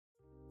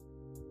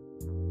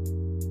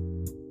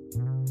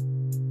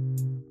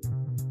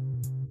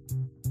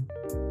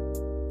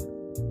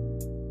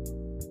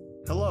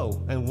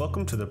Hello, and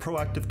welcome to the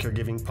Proactive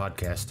Caregiving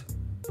Podcast.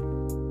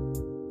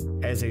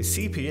 As a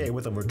CPA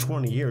with over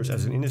 20 years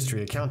as an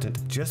industry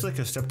accountant,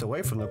 Jessica stepped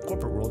away from the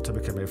corporate world to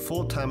become a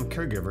full-time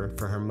caregiver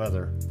for her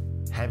mother.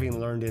 Having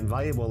learned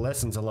invaluable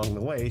lessons along the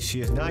way,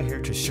 she is now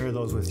here to share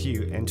those with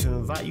you and to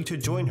invite you to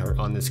join her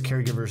on this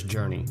caregiver's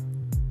journey.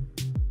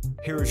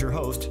 Here is your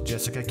host,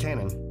 Jessica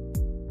Cannon.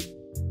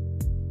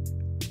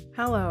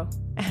 Hello,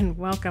 and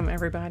welcome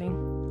everybody.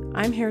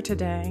 I'm here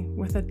today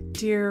with a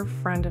dear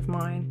friend of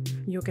mine.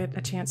 You'll get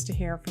a chance to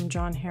hear from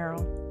John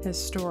Harrell,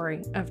 his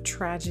story of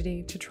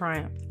tragedy to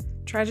triumph.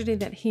 Tragedy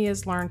that he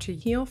has learned to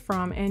heal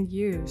from and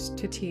use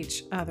to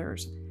teach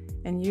others,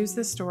 and use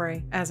this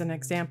story as an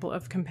example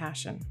of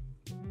compassion.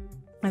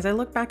 As I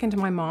look back into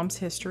my mom's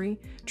history,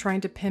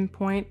 trying to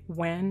pinpoint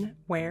when,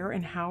 where,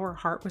 and how her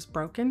heart was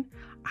broken,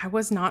 I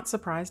was not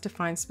surprised to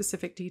find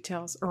specific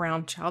details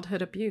around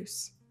childhood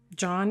abuse.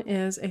 John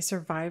is a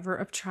survivor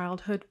of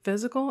childhood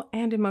physical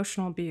and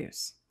emotional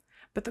abuse.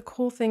 But the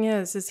cool thing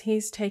is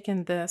he's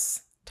taken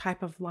this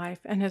type of life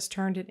and has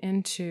turned it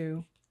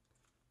into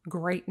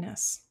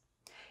greatness.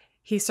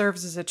 He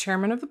serves as a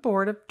chairman of the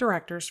board of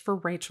directors for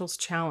Rachel's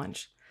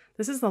Challenge.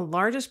 This is the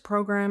largest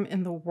program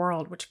in the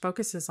world which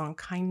focuses on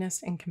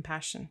kindness and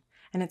compassion,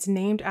 and it's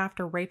named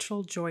after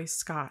Rachel Joy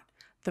Scott,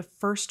 the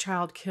first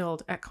child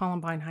killed at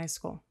Columbine High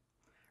School.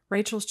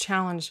 Rachel's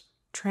Challenge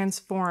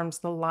transforms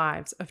the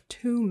lives of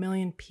 2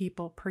 million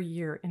people per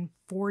year in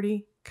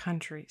 40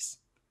 countries.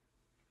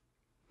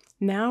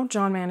 Now,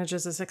 John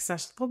manages a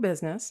successful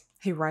business,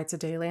 he writes a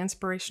daily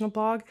inspirational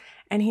blog,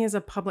 and he is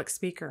a public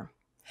speaker.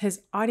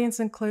 His audience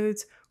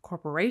includes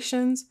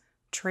corporations,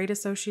 trade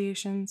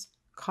associations,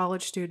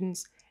 college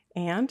students,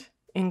 and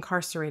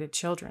incarcerated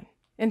children.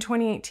 In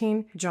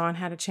 2018, John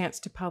had a chance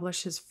to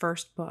publish his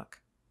first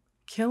book,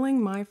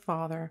 Killing My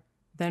Father,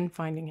 Then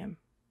Finding Him,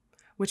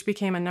 which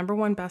became a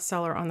 #1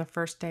 bestseller on the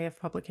first day of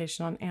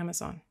publication on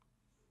Amazon.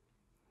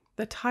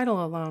 The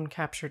title alone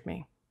captured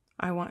me.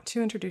 I want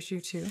to introduce you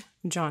to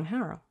John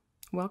Harrell.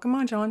 Welcome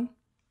on, John.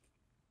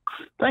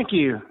 Thank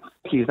you.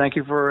 Thank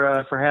you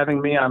for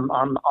having me. I'm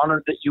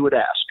honored that you would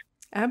ask.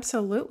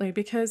 Absolutely,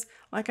 because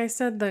like I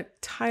said, the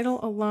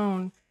title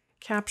alone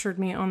captured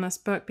me on this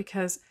book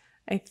because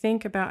I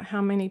think about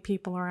how many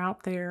people are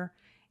out there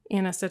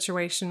in a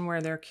situation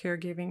where they're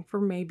caregiving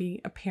for maybe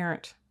a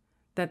parent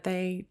that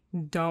they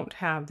don't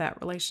have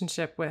that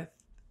relationship with,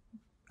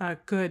 a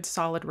good,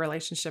 solid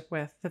relationship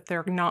with, that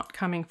they're not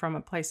coming from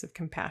a place of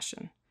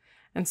compassion.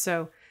 And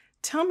so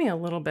tell me a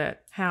little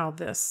bit how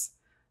this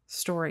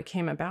story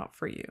came about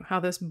for you, how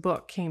this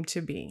book came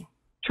to be.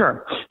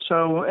 Sure.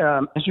 So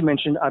as you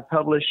mentioned, I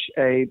publish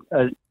a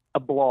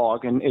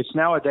blog, and it's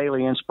now a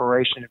daily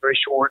inspiration, very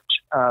short,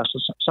 so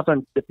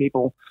something that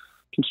people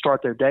can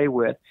start their day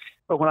with.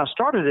 But when I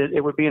started it,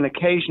 it would be an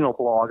occasional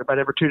blog. About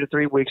every 2 to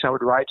 3 weeks, I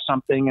would write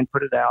something and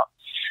put it out.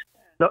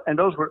 And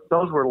those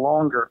were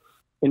longer.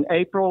 In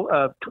April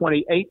of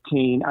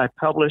 2018, I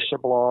published a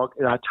blog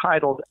that I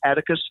titled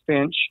Atticus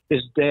Finch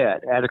is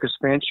Dead. Atticus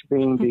Finch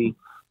being the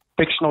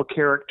fictional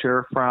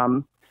character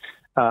from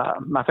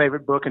my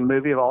favorite book and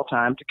movie of all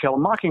time, To Kill a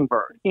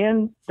Mockingbird.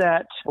 In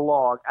that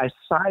blog, I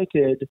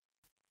cited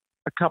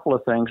a couple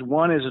of things.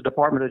 One is a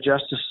Department of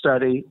Justice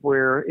study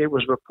where it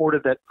was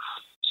reported that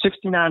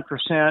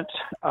 69%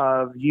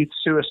 of youth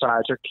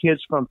suicides are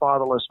kids from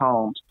fatherless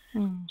homes.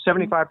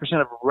 75%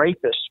 of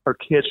rapists are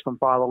kids from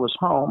fatherless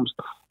homes.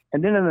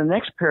 And then in the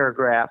next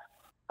paragraph,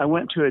 I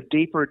went to a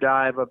deeper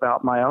dive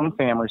about my own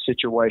family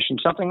situation,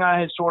 something I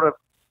had sort of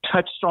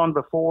touched on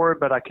before,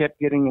 but I kept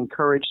getting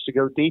encouraged to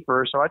go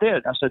deeper. So I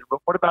did. I said, well,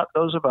 what about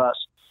those of us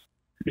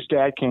whose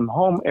dad came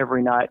home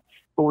every night,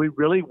 but we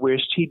really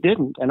wished he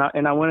didn't?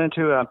 And I went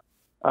into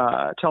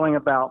telling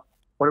about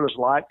what it was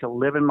like to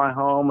live in my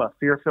home, a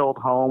fear-filled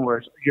home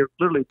where you're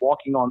literally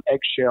walking on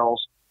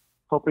eggshells,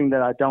 hoping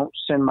that I don't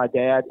send my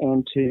dad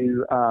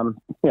into,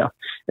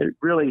 a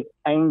really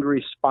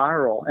angry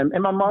spiral. And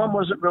my mom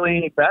wasn't really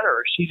any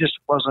better. She just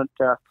wasn't,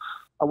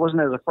 I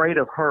wasn't as afraid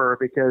of her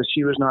because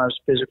she was not as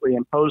physically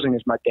imposing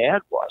as my dad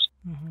was.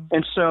 Mm-hmm.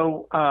 And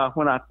so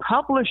when I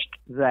published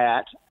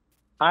that,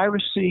 I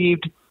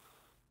received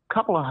a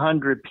couple of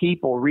hundred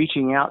people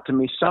reaching out to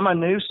me. Some I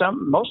knew,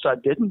 most I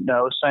didn't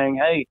know, saying,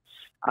 hey,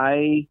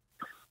 I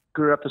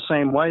grew up the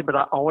same way, but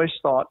I always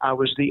thought I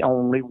was the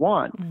only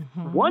one.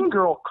 Mm-hmm. One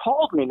girl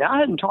called me. Now, I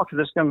hadn't talked to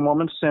this young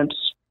woman since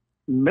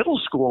middle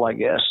school, I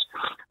guess.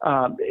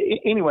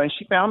 Anyway,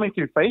 she found me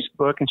through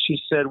Facebook, and she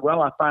said,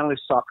 well, I finally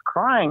stopped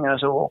crying. And I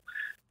said, well,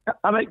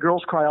 I make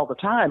girls cry all the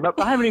time, but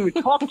I haven't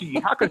even talked to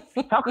you. How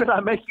could I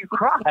make you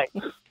cry?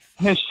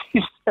 And she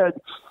said,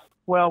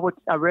 well,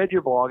 I read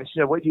your blog. And she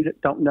said, what you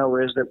don't know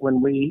is that when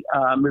we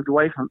moved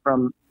away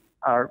from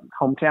our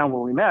hometown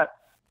where we met,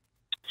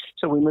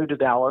 so we moved to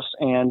Dallas,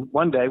 and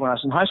one day when I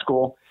was in high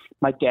school,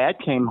 my dad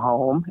came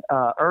home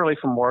early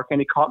from work,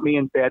 and he caught me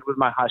in bed with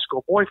my high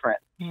school boyfriend.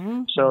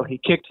 Mm-hmm. So he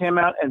kicked him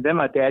out, and then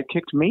my dad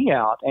kicked me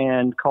out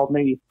and called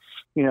me,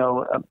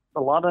 a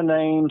lot of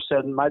names,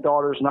 said, my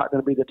daughter's not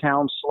going to be the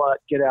town slut.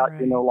 Get out. Right.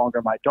 You're no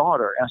longer my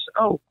daughter. And I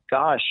said, oh,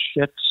 gosh,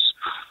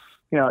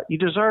 you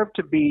deserve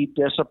to be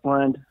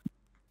disciplined,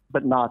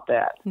 but not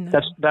that. No.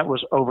 That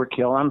was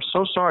overkill. I'm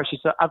so sorry. She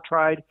said, I've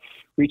tried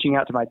reaching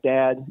out to my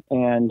dad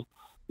and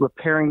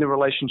repairing the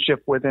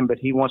relationship with him, but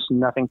he wants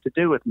nothing to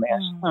do with me.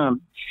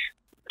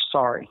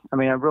 Sorry. I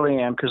mean, I really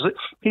am, because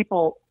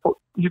people,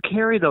 you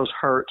carry those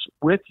hurts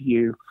with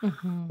you,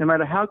 no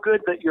matter how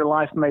good that your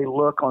life may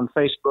look on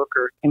Facebook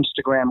or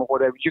Instagram or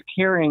whatever. You're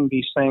carrying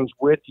these things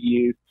with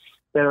you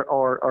that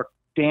are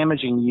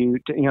damaging you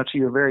to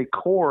your very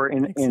core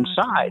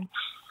inside.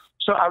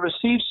 So I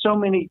received so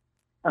many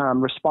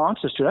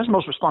responses to it. That's the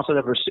most response I've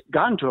ever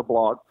gotten to a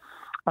blog.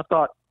 I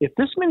thought, if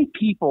this many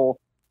people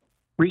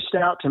reached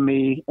out to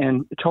me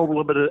and told a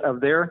little bit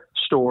of their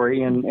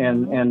story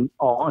and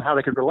how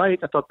they could relate,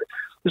 I thought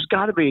there's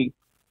got to be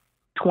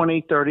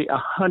 20, 30,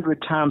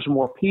 100 times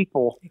more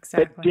people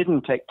that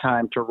didn't take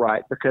time to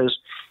write, because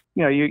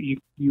you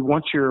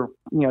want your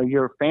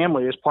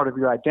family as part of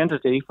your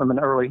identity from an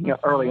early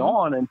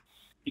on, and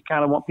you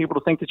kind of want people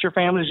to think that your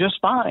family is just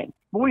fine.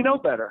 But we know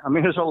better. I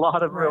mean, there's a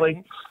lot of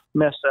really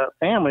messed up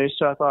families.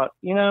 So I thought,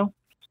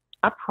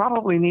 I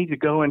probably need to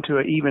go into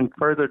an even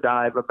further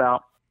dive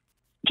about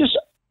just,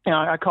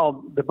 I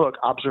called the book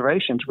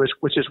Observations,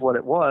 which is what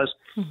it was,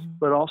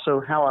 but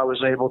also how I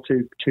was able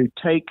to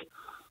take,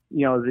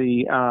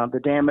 the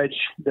damage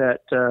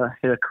that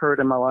had occurred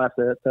in my life,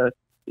 the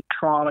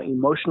trauma,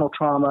 emotional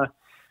trauma,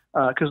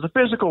 because the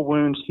physical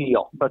wounds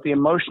heal, but the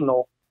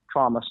emotional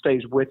trauma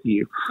stays with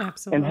you.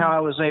 Absolutely. And how I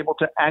was able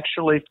to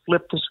actually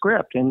flip the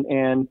script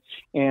and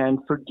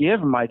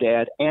forgive my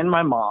dad and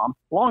my mom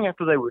long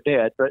after they were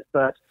dead.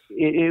 But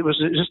it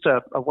was just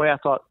a way I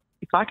thought,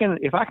 if I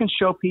can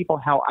show people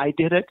how I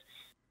did it,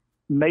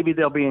 maybe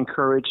they'll be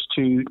encouraged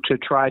to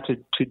try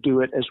to do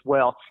it as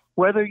well.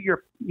 Whether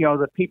you're,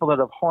 the people that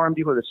have harmed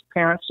you, whether it's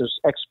parents, it's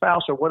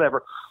ex-spouse or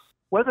whatever,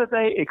 whether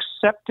they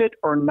accept it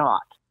or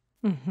not,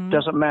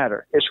 doesn't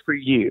matter. It's for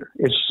you.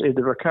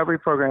 The recovery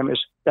program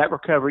that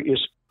recovery is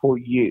for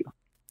you.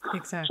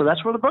 Exactly. So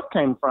that's where the book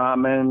came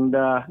from, and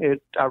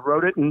I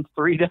wrote it in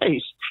 3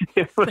 days.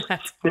 It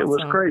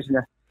was crazy.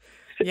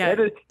 Yeah.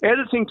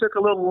 Editing took a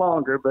little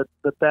longer, but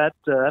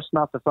that's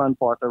not the fun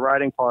part. The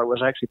writing part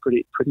was actually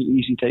pretty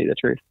easy, to tell you the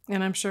truth.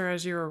 And I'm sure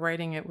as you were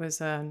writing, it was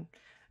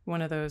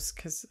one of those,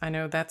 because I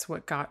know that's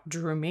what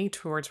drew me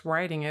towards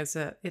writing, is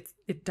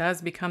it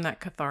does become that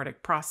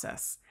cathartic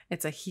process.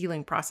 It's a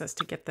healing process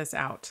to get this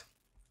out.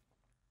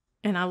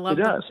 And I love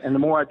it. Does. And the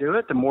more I do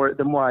it, the more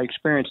I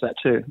experience that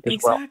too.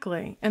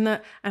 Exactly. Well.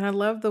 And I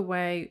love the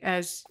way,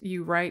 as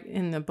you write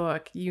in the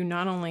book, you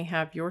not only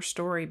have your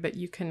story, but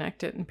you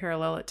connect it and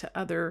parallel it to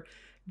other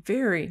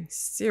very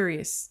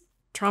serious,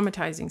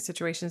 traumatizing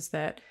situations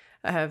that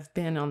have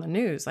been on the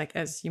news. Like,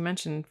 as you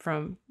mentioned,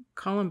 from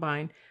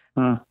Columbine,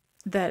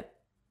 that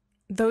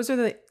those are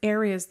the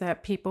areas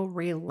that people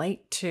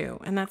relate to.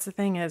 And that's the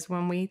thing, is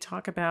when we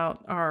talk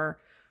about our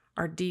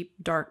deep,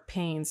 dark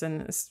pains,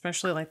 and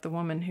especially like the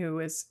woman who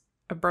is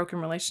a broken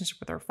relationship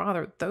with her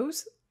father,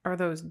 those are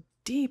those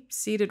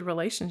deep-seated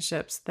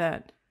relationships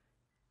that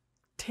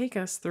take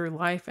us through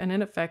life, and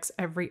it affects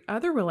every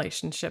other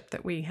relationship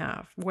that we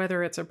have,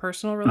 whether it's a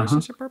personal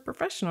relationship or a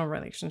professional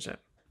relationship.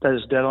 That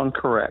is dead on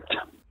correct.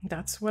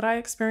 That's what I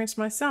experienced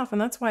myself.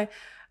 And that's why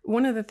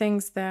one of the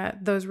things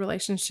that those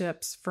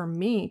relationships for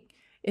me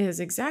is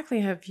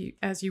exactly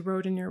as you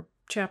wrote in your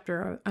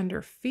chapter,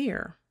 under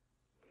fear.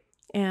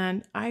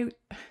 And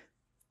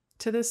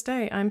to this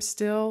day, I'm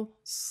still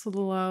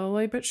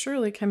slowly but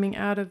surely coming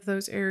out of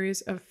those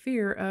areas of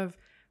fear of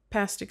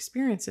past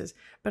experiences.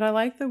 But I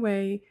like the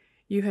way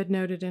you had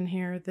noted in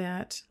here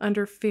that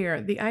under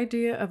fear, the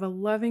idea of a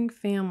loving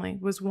family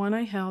was one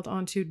I held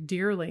onto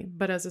dearly,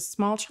 but as a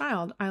small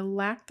child, I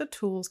lacked the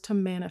tools to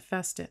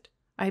manifest it.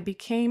 I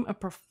became a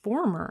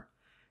performer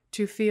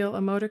to feel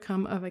a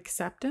modicum of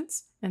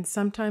acceptance and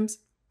sometimes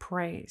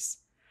praise.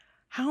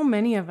 How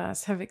many of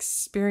us have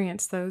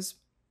experienced those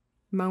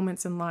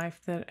moments in life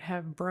that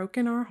have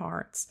broken our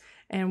hearts,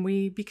 and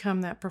we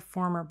become that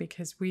performer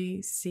because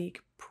we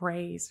seek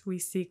praise, we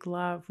seek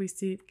love, we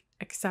seek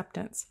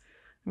acceptance?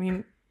 I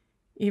mean,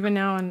 even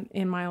now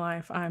in my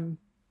life, I'm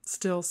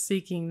still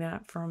seeking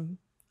that from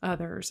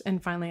others,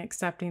 and finally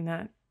accepting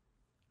that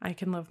I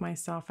can love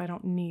myself. I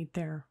don't need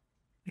their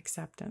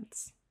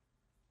acceptance.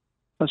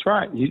 That's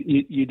right.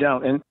 You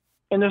don't.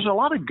 And there's a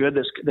lot of good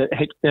that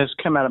has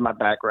come out of my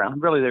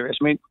background. Really, there is.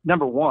 I mean,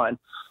 number one,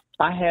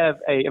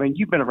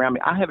 you've been around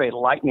me. I have a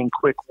lightning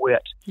quick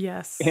wit.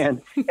 Yes.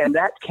 And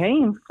that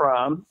came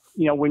from,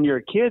 when you're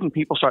a kid and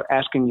people start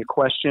asking you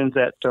questions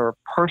that are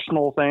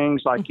personal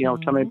things, like, tell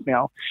me,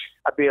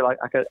 I'd be like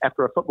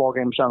after a football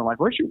game or something,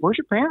 like, where's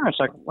your parents?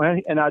 Like, well,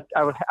 and I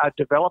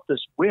developed this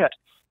wit,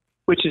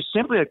 which is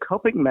simply a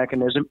coping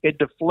mechanism. It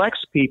deflects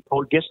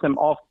people, gets them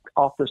off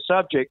the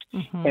subject,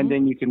 and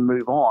then you can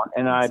move on.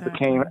 And I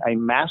became a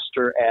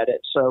master at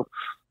it. So,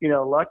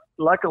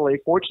 luckily,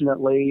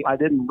 fortunately, I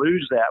didn't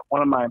lose that.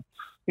 One of my,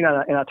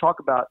 and I talk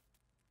about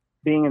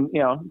being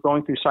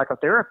going through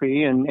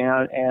psychotherapy, and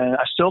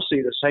I still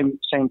see the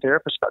same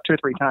therapist about 2 or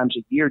 3 times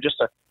a year, just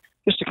to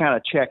just to kind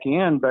of check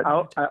in. But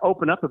I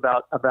open up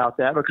about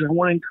that because I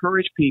want to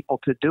encourage people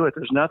to do it.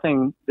 There's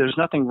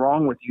nothing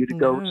wrong with you to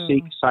go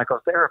seek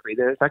psychotherapy.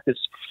 In fact,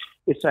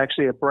 it's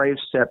actually a brave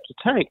step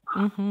to take.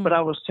 Mm-hmm. But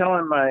I was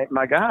telling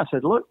my guy, I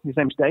said, look, his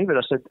name's David.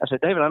 I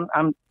said, David,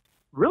 I'm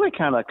really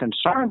kind of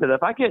concerned that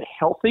if I get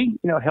healthy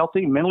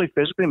mentally,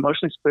 physically,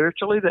 emotionally,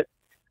 spiritually, that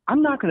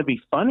I'm not going to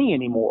be funny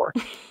anymore.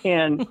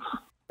 And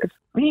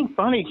being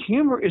funny,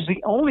 humor is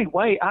the only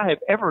way I have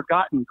ever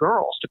gotten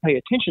girls to pay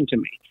attention to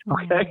me.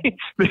 Okay,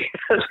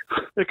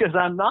 because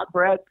I'm not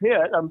Brad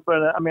Pitt. I'm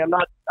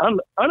not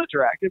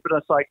unattractive, but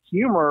it's like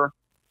humor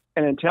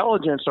and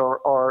intelligence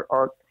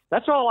are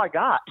that's all I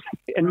got,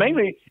 and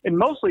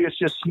mostly it's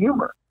just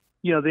humor.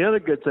 The other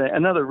good thing,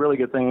 another really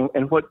good thing,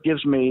 and what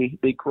gives me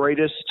the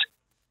greatest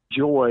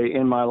joy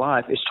in my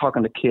life is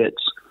talking to kids.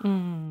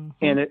 Mm-hmm.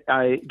 And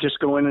I just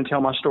go in and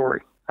tell my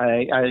story.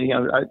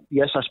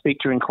 Yes, I speak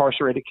to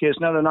incarcerated kids.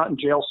 No, they're not in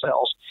jail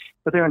cells,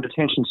 but they're in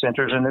detention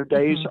centers, and their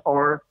days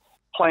are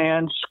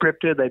planned,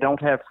 scripted. They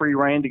don't have free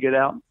reign to get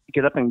up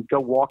and go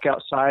walk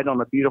outside on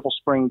a beautiful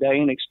spring day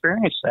and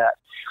experience that.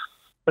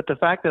 But the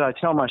fact that I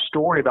tell my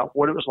story about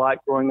what it was like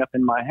growing up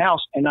in my house,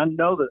 and I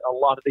know that a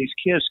lot of these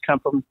kids come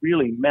from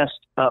really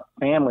messed up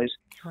families,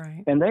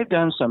 right, and they've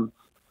done some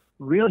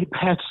really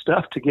bad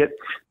stuff to get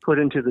put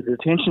into the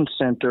detention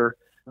center.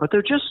 But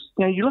they're just,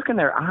 you look in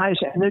their eyes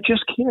and they're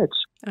just kids.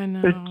 I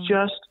know. They're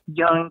just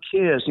young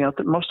kids.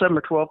 Most of them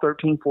are 12,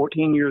 13,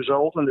 14 years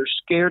old, and they're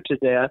scared to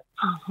death.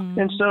 Mm-hmm.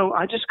 And so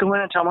I just go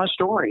in and tell my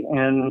story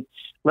and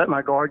let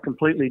my guard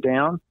completely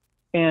down.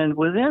 And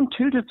within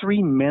 2 to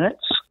 3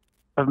 minutes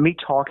of me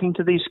talking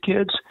to these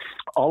kids,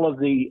 all of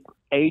the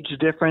age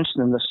difference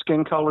and the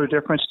skin color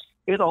difference,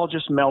 it all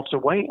just melts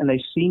away, and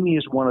they see me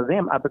as one of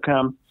them. I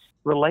become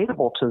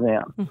relatable to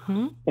them.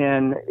 Mm-hmm.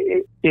 And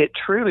it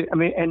truly,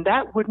 and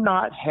that would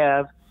not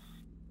have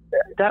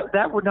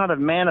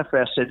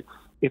manifested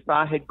if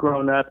I had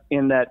grown up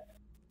in that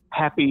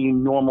happy,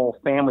 normal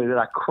family that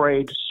I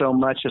craved so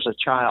much as a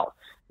child.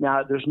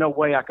 Now, there's no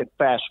way I could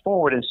fast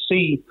forward and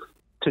see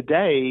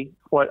today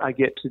what I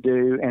get to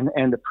do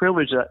and the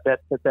privilege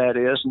that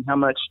is, and how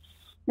much,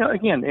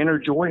 again, inner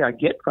joy I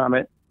get from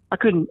it. I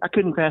couldn't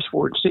fast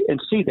forward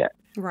and see that.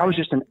 Right. I was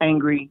just an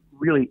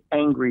really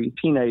angry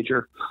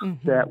teenager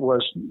that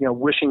was,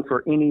 wishing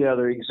for any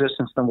other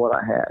existence than what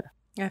I had.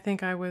 I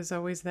think I was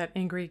always that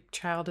angry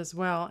child as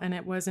well. And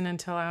it wasn't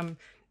until I'm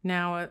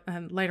now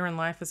later in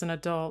life as an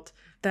adult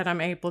that I'm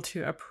able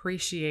to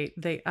appreciate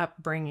the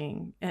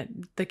upbringing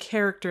and the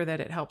character that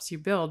it helps you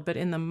build. But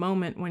in the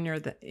moment when you're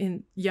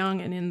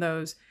young and in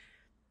those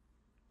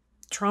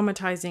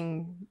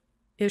traumatizing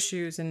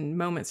issues and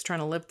moments trying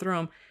to live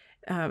through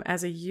them,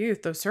 as a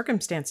youth, those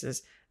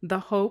circumstances, the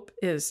hope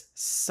is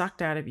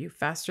sucked out of you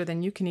faster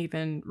than you can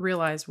even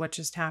realize what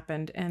just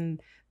happened.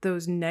 And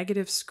those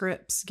negative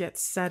scripts get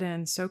set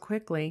in so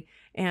quickly.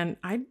 And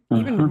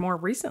even more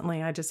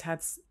recently, I just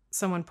had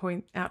someone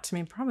point out to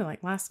me probably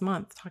like last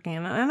month talking,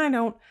 and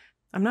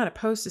I'm not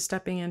opposed to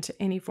stepping into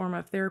any form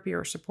of therapy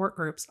or support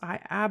groups. I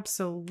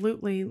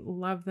absolutely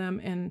love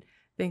them and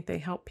think they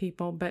help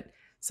people, but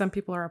some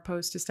people are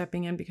opposed to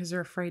stepping in because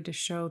they're afraid to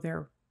show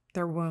their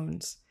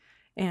wounds.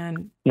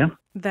 And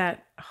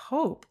that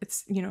hope,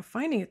 it's,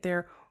 finding it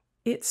there,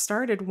 it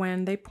started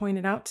when they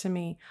pointed out to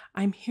me,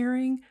 I'm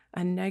hearing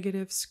a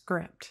negative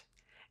script.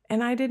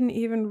 And I didn't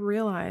even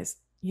realize,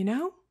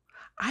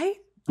 I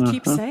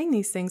keep saying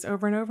these things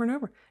over and over and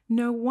over.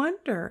 No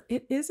wonder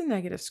it is a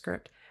negative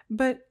script.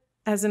 But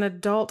as an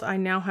adult, I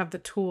now have the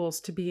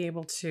tools to be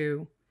able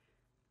to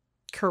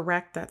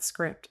correct that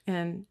script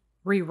and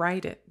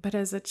rewrite it. But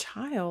as a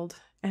child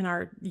and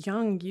our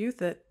young youth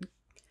that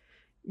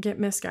get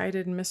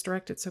misguided and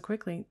misdirected so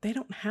quickly, they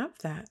don't have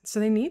that. So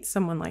they need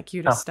someone like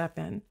you to step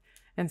in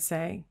and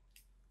say,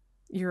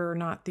 you're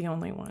not the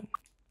only one.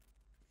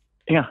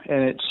 Yeah.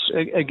 And it's,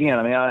 again,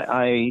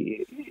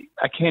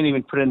 I can't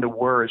even put into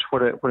words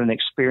what an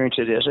experience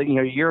it is. A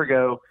year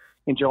ago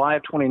in July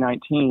of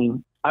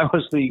 2019, I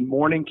was the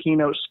morning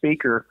keynote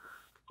speaker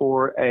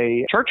for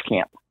a church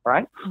camp,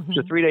 right? Mm-hmm. It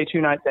was a 3-day,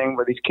 2-night thing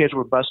where these kids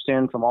were bussed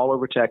in from all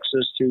over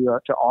Texas to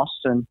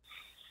Austin.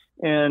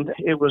 And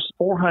it was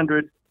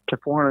 400 to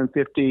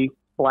 450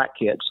 Black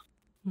kids.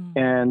 Mm.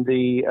 And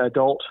the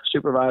adult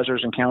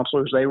supervisors and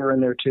counselors, they were in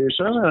there too.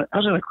 So I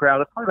was in a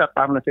crowd of probably about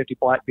 550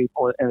 Black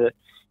people in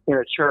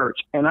a church.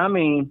 And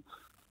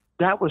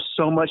that was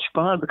so much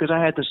fun because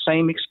I had the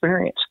same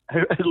experience. I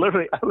had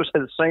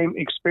the same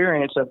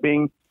experience of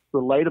being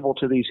relatable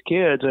to these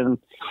kids. And,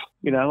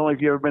 I don't know if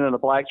you've ever been in a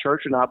Black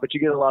church or not, but you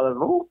get a lot of,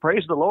 oh,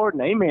 praise the Lord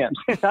and amen.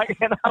 And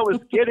I was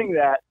getting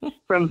that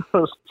from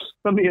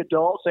the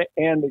adults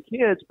and the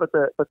kids, but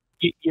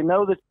you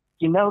know that,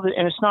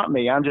 and it's not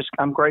me.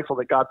 I'm grateful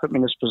that God put me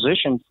in this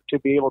position to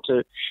be able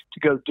to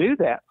go do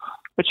that.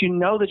 But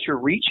that you're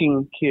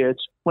reaching kids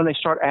when they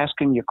start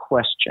asking you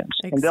questions.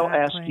 Exactly. And they'll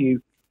ask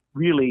you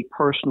really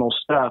personal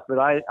stuff. But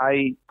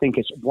I think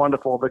it's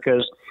wonderful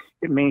because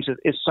it means that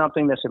it's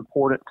something that's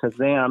important to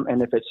them.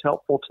 And if it's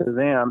helpful to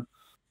them,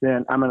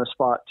 then I'm in a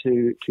spot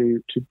to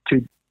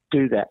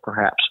do that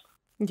perhaps.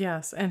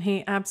 Yes, and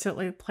he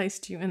absolutely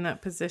placed you in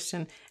that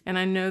position. And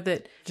I know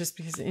that just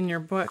because in your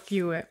book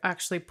you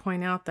actually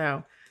point out,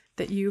 though,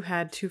 that you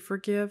had to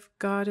forgive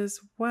God as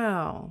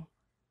well.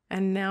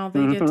 And now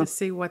they get to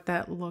see what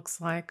that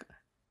looks like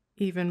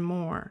even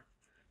more.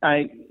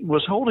 I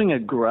was holding a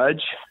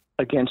grudge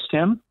against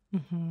him.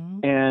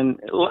 And,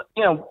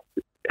 you know,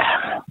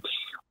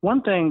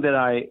 one thing that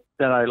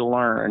I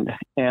learned,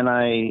 and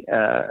I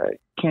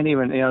can't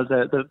even, you know,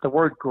 the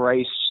word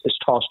grace is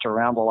tossed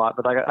around a lot,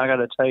 but I got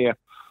to tell you,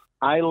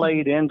 I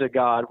laid into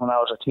God when I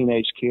was a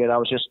teenage kid. I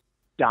was just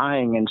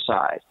dying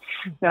inside.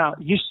 Now,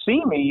 you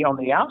see me on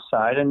the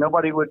outside, and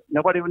nobody would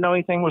know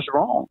anything was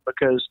wrong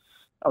because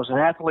I was an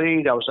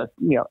athlete.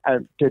 I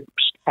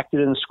acted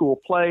in the school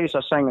plays.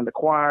 I sang in the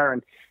choir,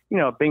 and you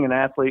know, being an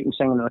athlete and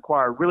singing in the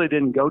choir really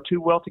didn't go too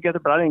well together,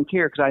 but I didn't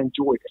care because I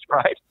enjoyed it,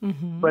 right?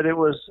 But it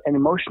was an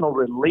emotional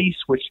release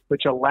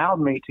which allowed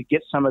me to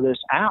get some of this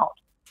out.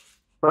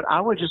 But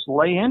I would just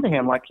lay into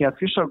him like, if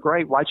you're so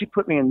great, why'd you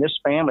put me in this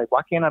family?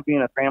 Why can't I be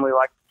in a family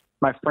like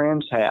my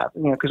friends have?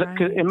 You know, because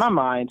in my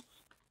mind,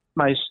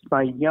 my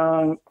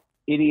young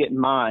idiot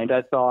mind,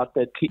 I thought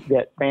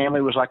that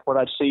family was like what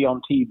I'd see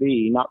on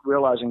TV, not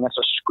realizing that's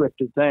a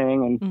scripted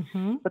thing.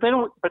 And I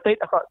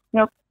thought, you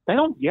know, they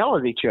don't yell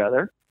at each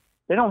other.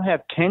 They don't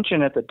have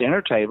tension at the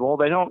dinner table.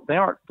 They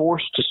aren't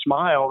forced to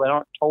smile. They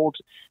aren't told,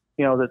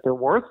 you know, that they're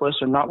worthless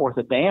and not worth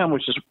a damn,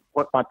 which is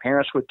what my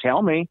parents would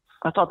tell me.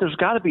 I thought there's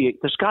got to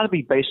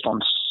be based on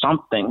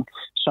something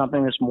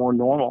that's more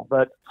normal.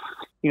 But,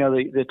 you know,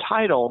 the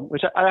title,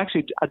 which I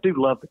do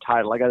love the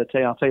title. I got to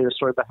tell you, I'll tell you the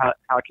story about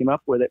how I came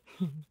up with it.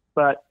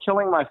 But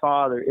killing my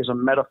father is a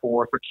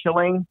metaphor for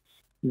killing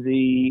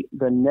the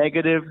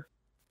negative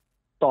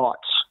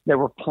thoughts that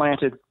were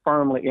planted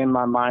firmly in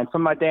my mind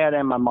from my dad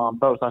and my mom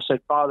both. I said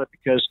father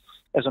because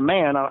as a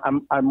man,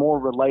 I more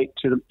relate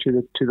to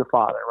the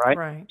father,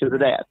 right? To the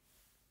dad.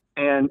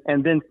 And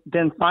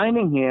then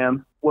finding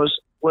him was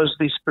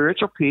the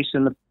spiritual piece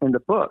in the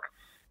book,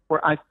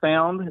 where I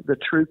found the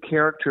true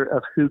character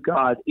of who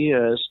God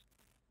is,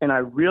 and I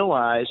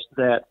realized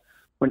that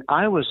when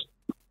I was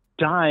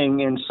dying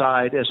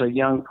inside as a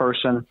young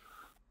person,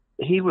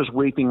 he was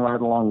weeping right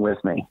along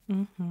with me.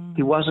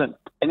 He wasn't,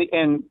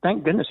 and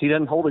thank goodness he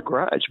doesn't hold a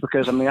grudge,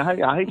 because I mean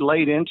I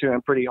laid into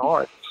him pretty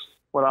hard.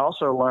 What I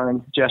also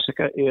learned,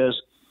 Jessica, is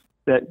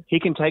that he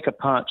can take a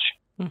punch.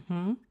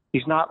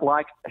 He's not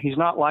like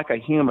a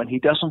human. He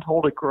doesn't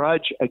hold a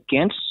grudge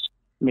against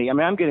me. I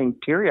mean, I'm getting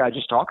teary-eyed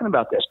just talking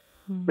about this,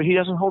 but he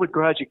doesn't hold a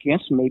grudge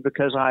against me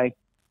because I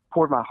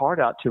poured my heart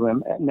out to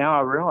him. And now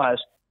I realize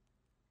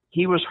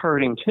he was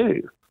hurting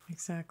too.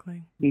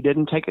 Exactly. He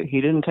didn't take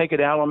it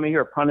out on me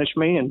or punish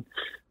me, and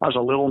I was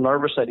a little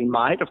nervous that he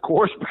might, of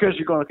course, because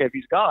you're going, okay, if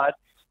he's God,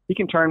 he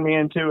can turn me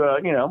into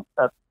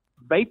a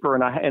vapor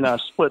in a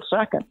split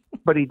second,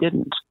 but he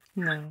didn't.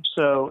 No.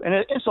 So, and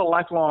it's a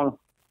lifelong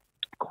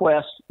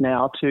quest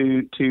now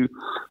to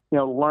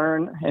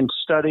learn and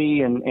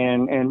study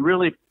and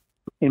really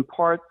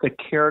impart the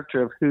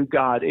character of who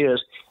God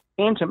is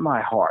into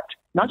my heart,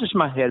 not just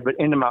my head, but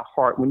into my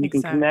heart. When you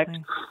can connect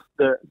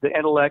the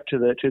intellect to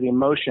the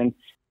emotion,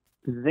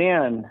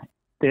 then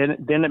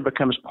it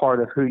becomes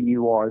part of who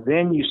you are.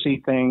 Then you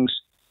see things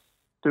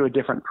through a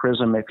different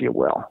prism, if you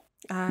will.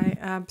 I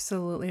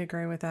absolutely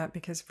agree with that,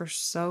 because for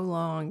so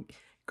long,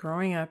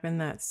 growing up in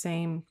that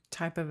same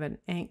type of an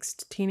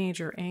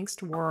teenager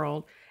angst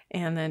world,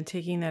 and then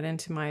taking that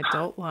into my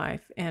adult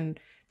life and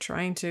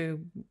trying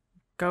to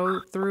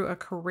go through a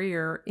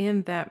career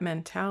in that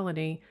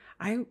mentality,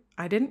 I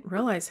didn't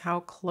realize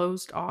how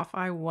closed off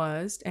I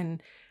was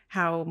and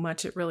how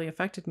much it really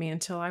affected me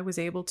until I was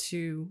able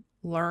to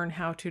learn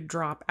how to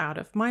drop out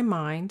of my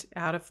mind,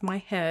 out of my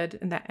head,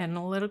 and that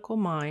analytical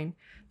mind,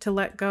 to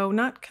let go,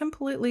 not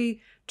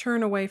completely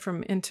turn away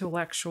from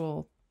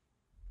intellectual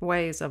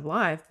ways of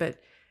life, but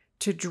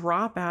to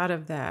drop out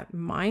of that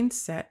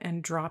mindset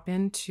and drop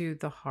into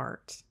the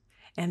heart.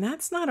 And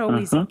that's not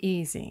always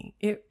easy.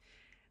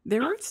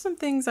 There were some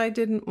things I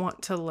didn't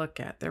want to look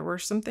at. There were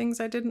some things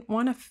I didn't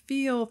want to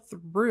feel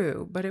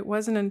through, but it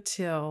wasn't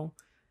until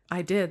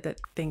I did that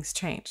things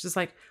changed. It's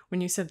like when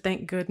you said,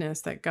 thank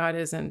goodness that God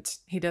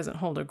he doesn't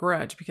hold a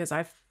grudge, because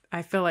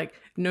I feel like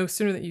no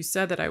sooner that you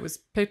said that, I was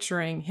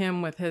picturing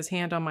him with his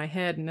hand on my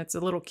head, and it's a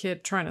little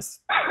kid trying to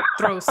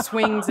throw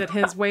swings at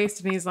his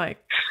waist, and he's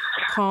like,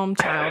 calm,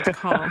 child,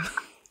 calm.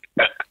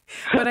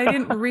 But I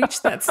didn't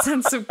reach that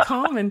sense of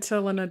calm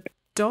until an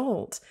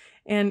adult.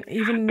 And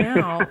even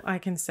now I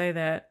can say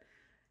that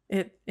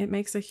it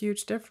makes a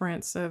huge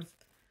difference of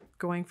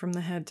going from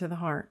the head to the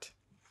heart.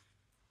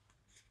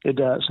 It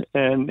does.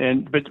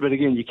 But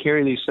again, you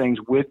carry these things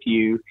with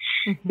you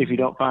if you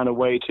don't find a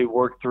way to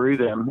work through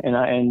them.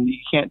 And you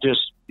can't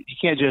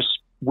just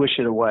wish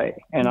it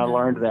away. And I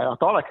learned that. I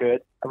thought I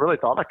could. I really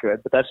thought I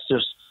could, but that's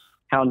just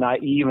how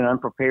naive and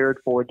unprepared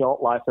for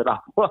adult life that I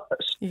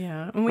was.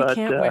 Yeah. And we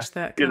can't wish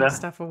that kind of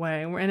stuff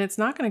away. And it's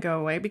not going to go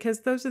away,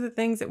 because those are the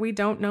things that we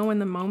don't know in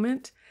the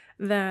moment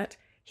that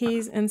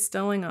He's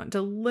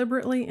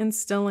deliberately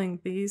instilling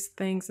these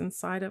things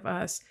inside of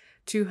us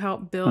to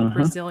help build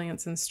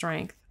resilience and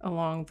strength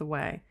along the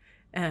way.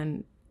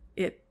 And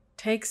it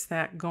takes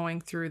that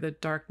going through the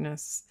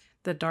darkness,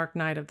 the dark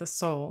night of the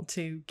soul,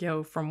 to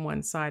go from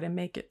one side and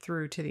make it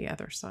through to the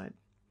other side.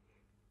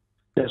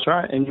 That's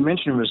right. And you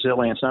mentioned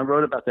resilience. And I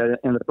wrote about that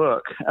in the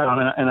book.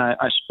 And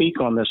I speak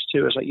on this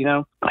too. It's like, you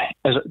know,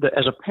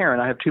 as a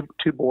parent, I have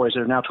two boys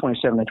that are now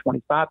 27 and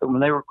 25. But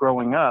when they were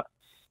growing up,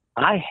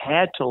 I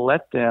had to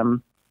let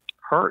them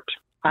hurt.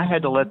 I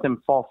had to let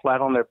them fall flat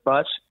on their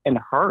butts and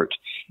hurt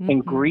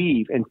and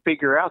grieve and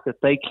figure out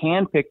that they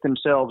can pick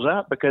themselves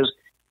up, because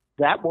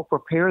that will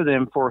prepare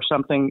them for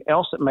something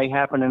else that may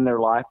happen in their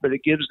life. But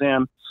it teaches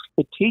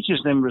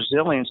them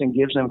resilience and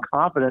gives them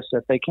confidence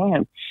that they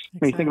can. Exactly.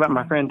 When you think about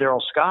my friend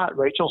Darrell Scott,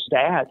 Rachel's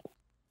dad,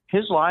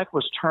 his life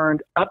was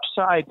turned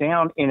upside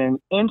down in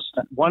an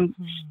instant. One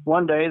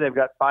day they've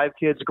got 5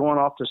 kids going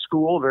off to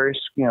school,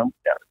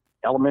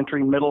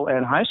 elementary, middle,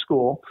 and high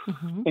school.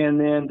 And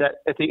then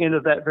at the end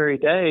of that very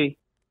day,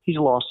 he's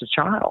lost a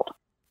child.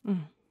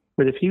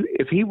 But if he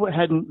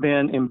hadn't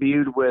been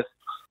imbued with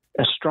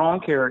a strong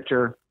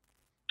character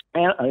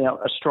and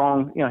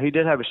he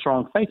did have a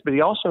strong faith, but he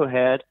also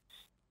had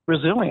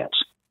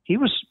resilience. He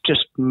was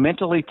just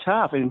mentally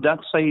tough, and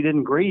not to say he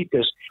didn't grieve,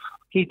 because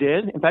he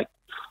did. In fact,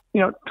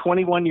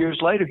 21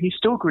 years later, he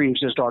still grieves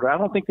his daughter. I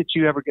don't think that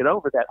you ever get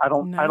over that. I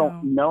don't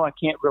know. I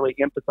can't really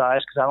empathize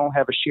because I don't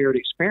have a shared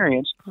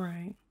experience.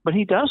 Right. But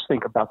he does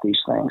think about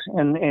these things.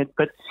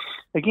 But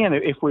again,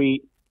 if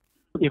we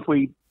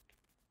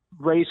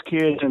raise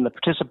kids in the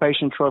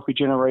participation trophy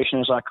generation,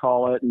 as I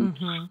call it,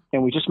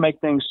 and we just make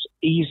things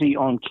easy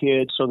on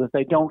kids so that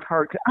they don't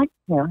hurt.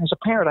 As a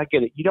parent, I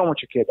get it. You don't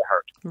want your kid to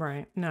hurt.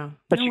 Right. No.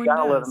 But you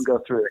got to let them go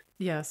through it.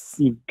 Yes.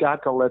 You've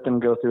got to let them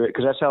go through it,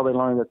 because that's how they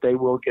learn that they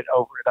will get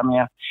over it. I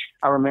mean,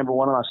 I remember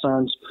one of my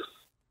sons,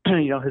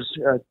 his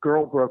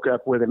girl broke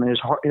up with him, and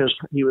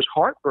he was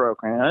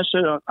heartbroken. And I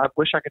said, I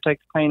wish I could take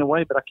the pain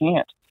away, but I can't.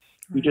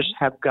 Right. You just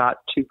have got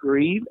to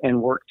grieve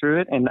and work through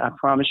it. And I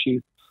promise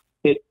you,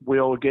 it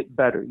will get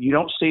better. You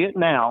don't see it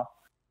now,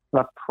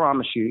 but I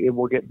promise you it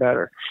will get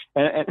better.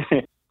 And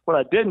what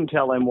I didn't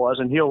tell him was,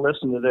 and he'll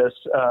listen to this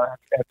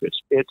after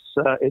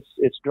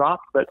it's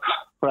dropped, but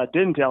what I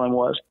didn't tell him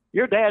was,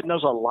 your dad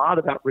knows a lot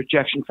about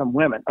rejection from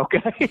women,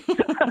 okay?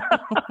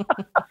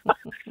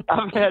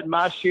 I've had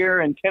my share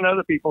and 10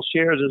 other people's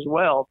shares as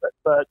well,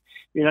 but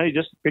you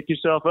just pick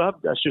yourself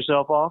up, dust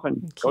yourself off,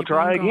 and go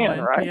try again,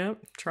 right? Yep,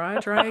 try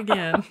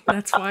again.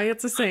 That's why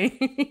it's a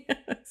saying.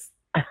 Yes.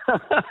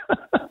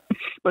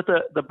 But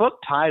the book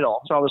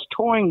title, so I was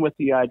toying with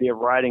the idea of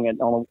writing it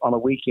on a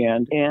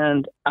weekend,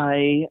 and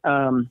I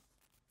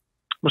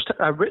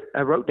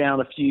wrote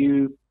down a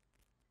few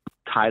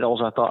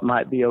titles I thought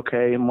might be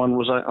okay, and one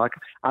was like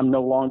I'm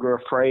No Longer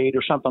Afraid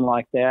or something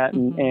like that,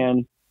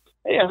 and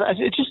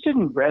it just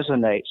didn't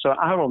resonate. So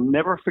I will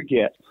never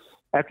forget,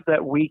 after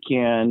that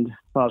weekend,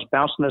 when I was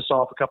bouncing this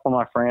off a couple of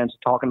my friends,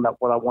 talking about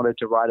what I wanted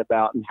to write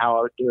about and how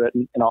I would do it,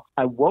 and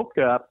I woke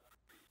up,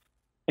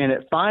 and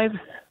at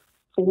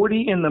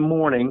 5:40 in the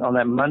morning on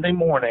that Monday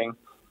morning,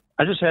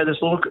 I just had this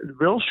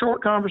real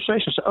short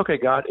conversation. I said, okay,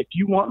 God, if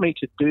you want me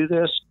to do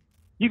this,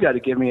 you got to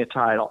give me a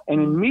title.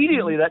 And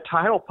immediately that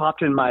title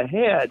popped in my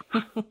head,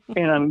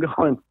 and I'm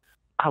going,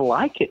 I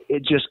like it.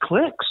 It just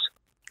clicks.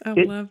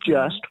 It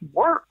just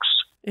works.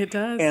 It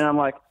does. And I'm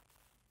like,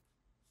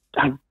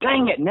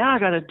 dang it, now I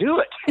got to do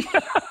it.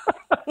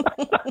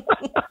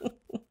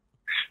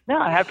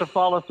 Now I have to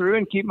follow through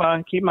and keep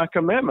my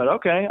commitment.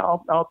 Okay,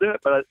 I'll do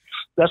it. But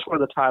that's where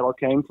the title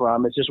came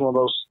from. It's just one of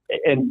those,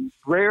 and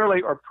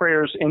rarely are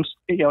prayers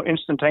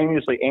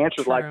instantaneously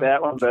answered like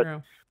that one, but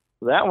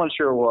that one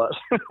sure was.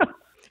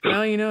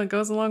 Well, it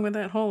goes along with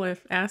that whole,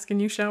 if ask and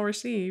you shall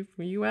receive.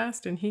 You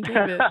asked and he gave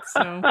it.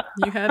 So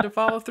you had to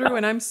follow through.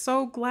 And I'm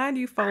so glad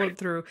you followed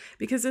through,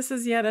 because this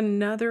is yet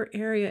another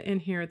area in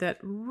here that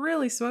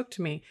really spoke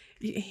to me.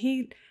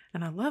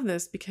 And I love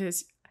this,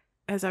 because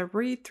as I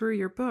read through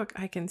your book,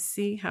 I can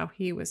see how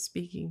he was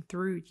speaking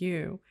through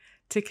you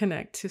to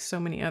connect to so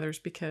many others,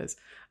 because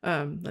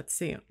let's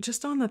see,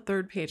 just on the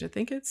 3rd page, I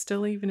think it's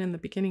still even in the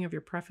beginning of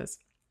your preface,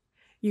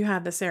 you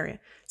had this area.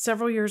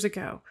 Several years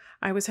ago,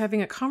 I was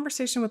having a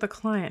conversation with a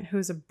client who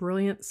is a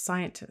brilliant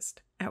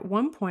scientist. At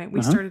one point,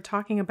 we started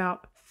talking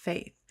about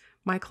faith.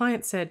 My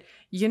client said,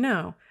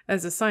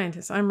 as a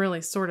scientist, I'm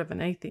really sort of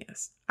an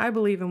atheist. I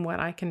believe in what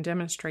I can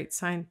demonstrate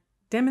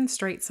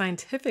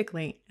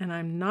scientifically, and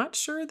I'm not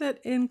sure that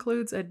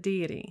includes a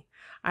deity.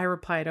 I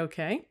replied,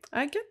 okay,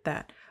 I get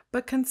that.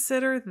 But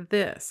consider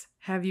this.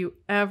 Have you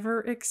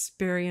ever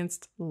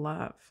experienced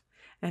love?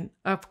 And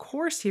of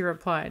course he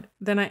replied.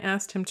 Then I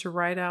asked him to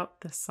write out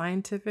the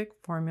scientific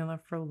formula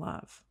for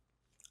love.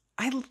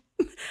 I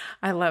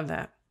love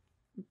that,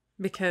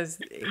 because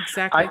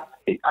exactly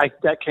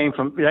that came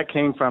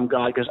from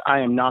God, because I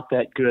am not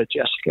that good,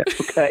 Jessica.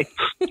 Okay,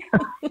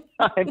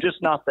 I'm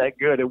just not that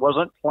good. It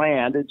wasn't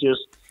planned. It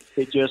just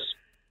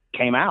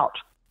came out.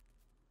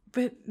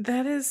 But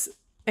that is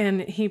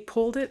And he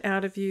pulled it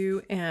out of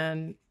you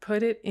and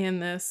put it in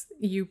this,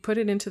 you put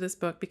it into this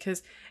book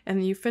because,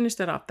 and you finished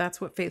it off.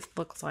 That's what faith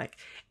looks like.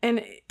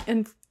 And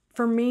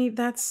for me,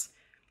 that's,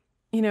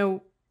 you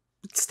know,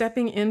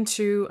 stepping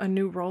into a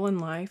new role in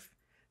life,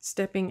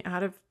 stepping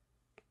out of,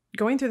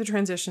 going through the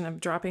transition of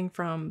dropping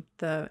from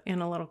the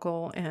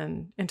analytical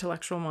and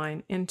intellectual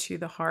mind into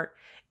the heart.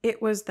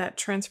 It was that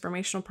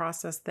transformational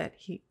process that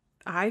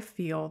I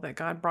feel that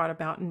God brought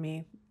about in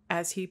me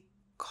as he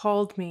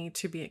called me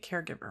to be a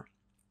caregiver.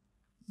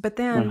 But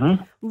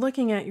then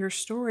looking at your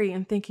story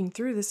and thinking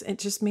through this, it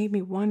just made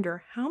me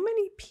wonder how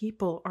many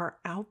people are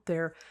out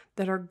there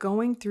that are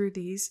going through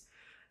these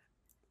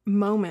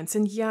moments.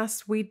 And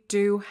yes, we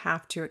do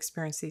have to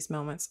experience these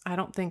moments. I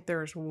don't think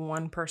there's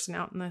one person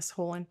out in this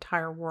whole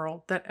entire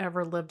world that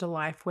ever lived a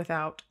life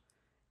without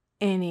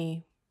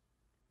any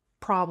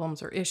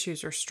problems or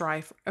issues or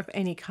strife of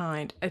any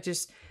kind.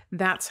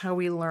 That's how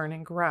we learn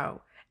and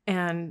grow.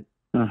 And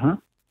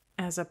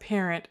as a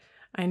parent,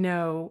 I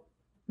know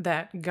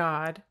that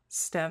God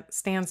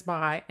stands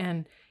by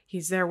and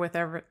he's there with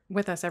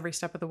us every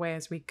step of the way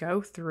as we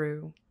go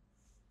through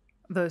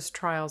those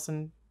trials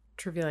and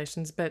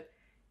tribulations, but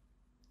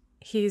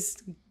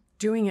he's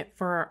doing it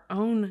for our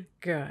own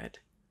good.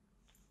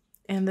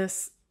 And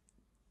this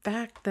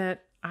fact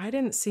that I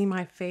didn't see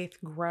my faith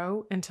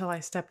grow until I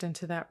stepped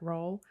into that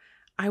role.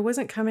 I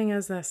wasn't coming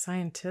as a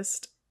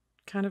scientist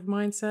kind of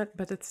mindset,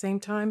 but at the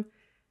same time,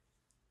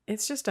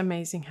 it's just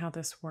amazing how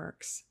this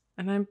works.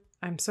 And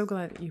I'm so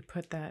glad that you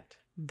put that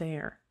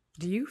there.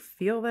 Do you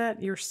feel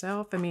that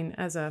yourself? I mean,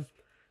 as a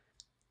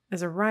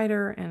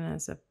writer and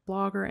as a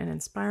blogger and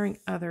inspiring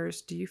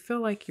others, do you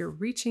feel like you're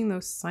reaching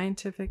those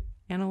scientific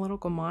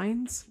analytical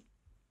minds?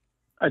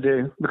 I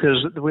do,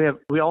 because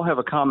we all have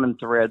a common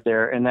thread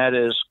there, and that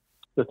is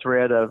the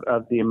thread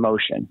of the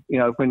emotion. You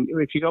know,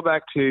 if you go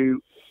back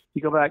to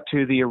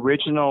the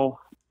original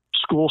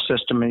school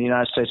system in the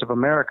United States of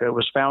America, it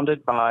was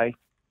founded by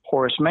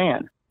Horace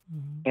Mann.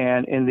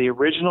 And in the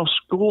original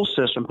school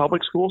system,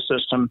 public school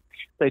system,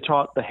 they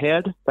taught the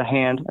head, the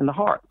hand, and the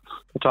heart.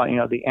 They taught, you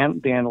know, the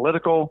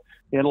analytical,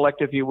 the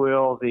intellect, if you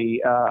will,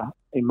 the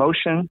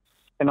emotion,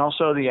 and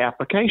also the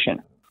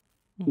application.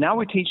 Now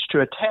we teach to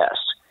a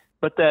test,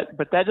 but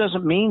that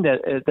doesn't mean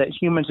that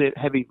humans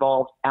have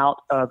evolved out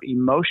of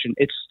emotion.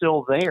 It's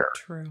still there.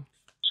 True.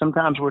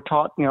 Sometimes we're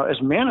taught, you know, as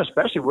men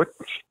especially,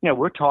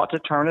 we're taught to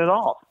turn it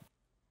off.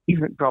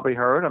 You've probably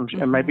heard, I'm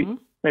sure,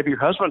 maybe your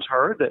husband's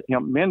heard that, you know,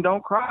 men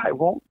don't cry.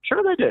 Well,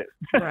 sure they do.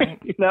 Right.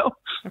 You know,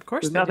 of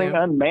course there's nothing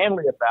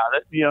unmanly about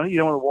it. You know, you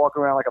don't want to walk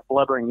around like a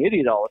blubbering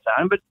idiot all the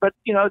time. But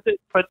you know,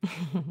 but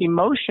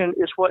emotion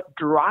is what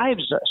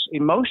drives us.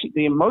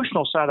 The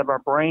emotional side of our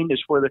brain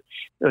is where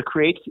the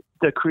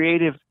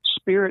creative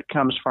spirit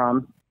comes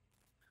from.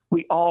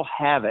 We all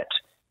have it.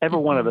 Every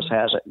one of us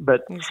has it.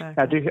 But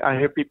exactly. I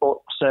hear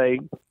people say,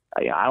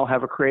 I don't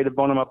have a creative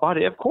bone in my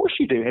body. Of course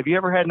you do. Have you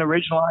ever had an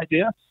original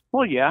idea?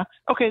 Well, yeah.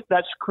 Okay,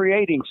 that's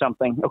creating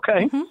something.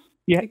 Okay,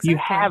 yeah, exactly. You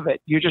have it.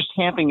 You're just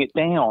tamping it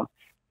down.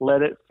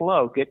 Let it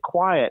flow. Get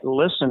quiet.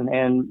 Listen,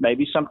 and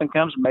maybe something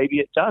comes. Maybe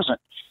it doesn't.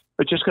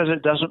 But just because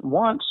it doesn't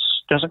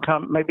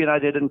come. Maybe an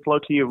idea didn't flow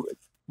to you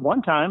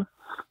one time,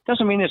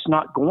 doesn't mean it's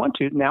not going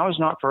to. Now is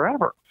not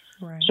forever.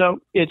 Right. So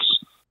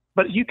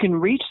but you can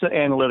reach the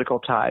analytical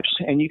types,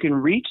 and you can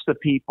reach the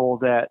people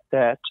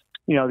that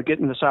you know, get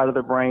in the side of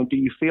the brain. Do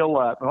you feel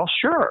love? Well,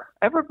 sure.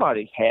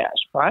 Everybody has,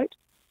 right?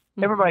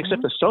 Everybody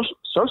except a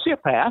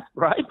sociopath,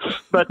 right?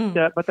 But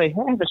they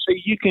have it. So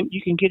you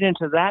can get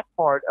into that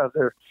part of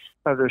their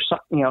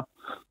you know,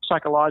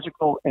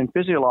 psychological and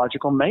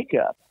physiological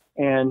makeup,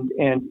 and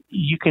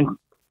you can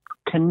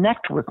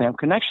connect with them.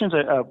 Connection's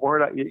a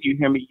word you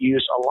hear me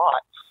use a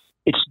lot.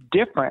 It's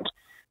different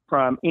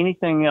from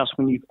anything else.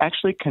 When you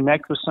actually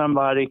connect with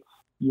somebody,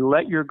 you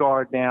let your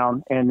guard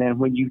down, and then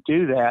when you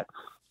do that,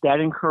 that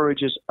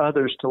encourages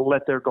others to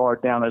let their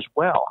guard down as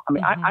well. I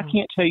mean, I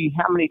can't tell you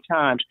how many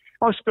times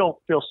I always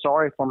feel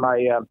sorry for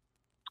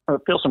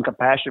feel some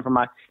compassion for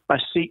my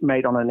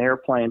seatmate on an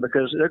airplane,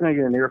 because they're going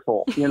to get an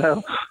earful, you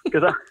know,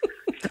 because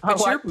I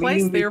like you're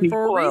placed there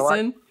for a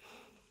reason.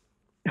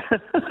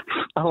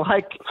 I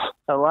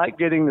like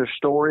getting their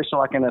story. So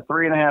like in a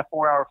 3.5,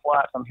 4-hour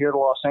flight from here to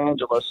Los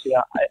Angeles,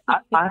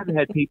 I've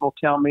had people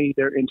tell me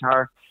their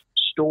entire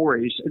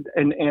stories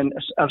and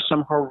of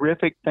some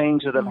horrific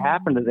things that have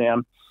happened to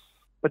them.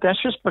 But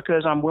that's just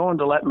because I'm willing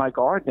to let my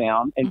guard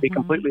down and be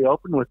completely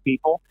open with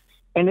people.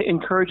 And it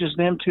encourages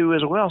them to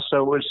as well.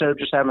 So instead of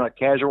just having a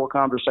casual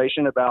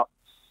conversation about,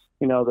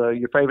 you know,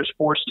 your favorite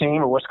sports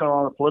team or what's going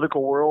on in the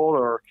political world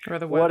or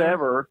the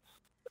whatever,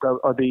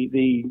 or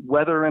the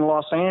weather in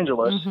Los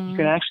Angeles, you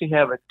can actually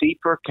have a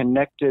deeper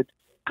connected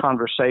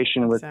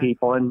conversation with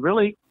people and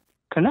really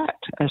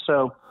connect. And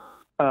so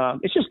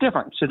it's just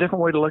different. It's a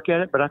different way to look at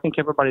it, but I think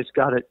everybody's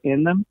got it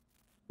in them.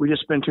 We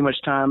just spend too much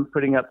time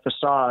putting up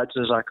facades,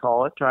 as I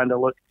call it, trying to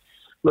look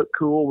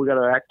cool. We got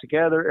to act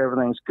together.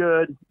 Everything's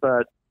good,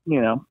 but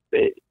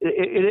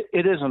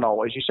it isn't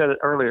always. You said it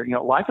earlier.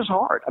 Life is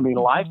hard. I mean,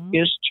 life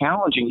is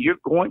challenging.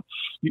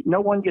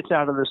 No one gets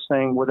out of this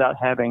thing without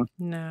having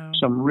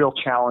some real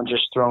challenges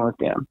thrown at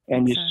them.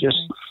 And it's just,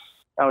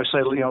 I always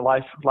say,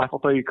 life will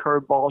throw you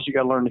curveballs. You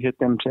got to learn to hit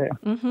them too.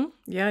 Mm-hmm.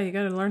 Yeah, you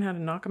got to learn how to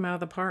knock them out of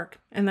the park.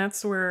 And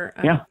that's where,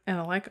 and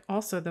I like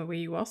also the way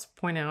you also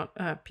point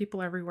out,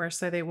 people everywhere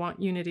say they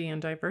want unity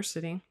and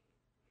diversity.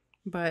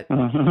 But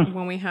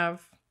when we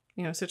have,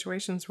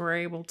 situations we're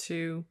able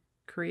to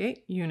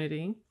create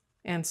unity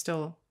and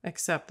still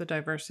accept the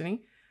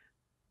diversity,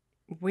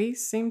 we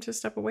seem to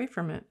step away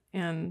from it.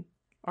 And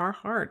our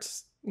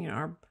hearts,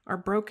 our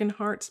broken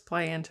hearts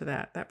play into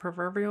that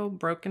proverbial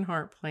broken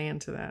heart play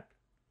into that.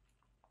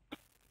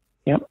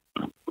 Yep.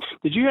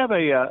 Did you have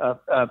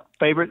a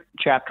favorite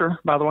chapter,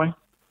 by the way?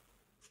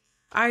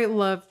 I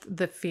loved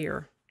the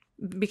fear,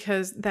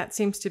 because that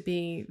seems to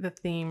be the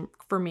theme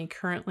for me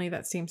currently.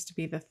 That seems to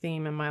be the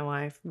theme in my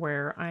life,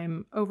 where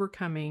I'm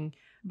overcoming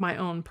my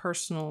own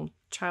personal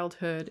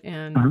childhood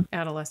and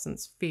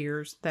adolescence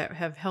fears that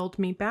have held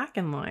me back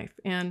in life.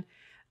 And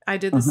I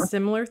did the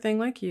similar thing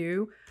like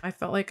you. I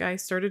felt like I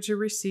started to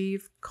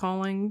receive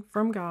calling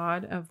from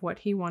God of what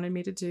he wanted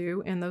me to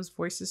do. And those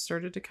voices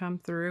started to come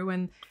through,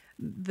 and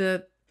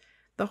the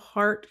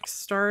heart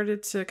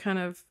started to kind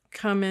of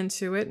come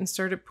into it and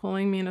started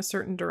pulling me in a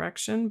certain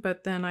direction.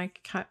 But then I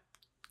kept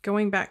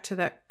going back to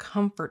that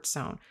comfort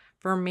zone.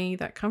 For me,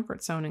 that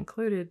comfort zone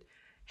included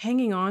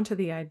hanging on to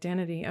the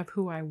identity of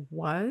who I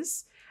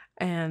was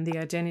and the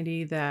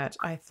identity that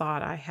I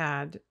thought I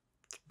had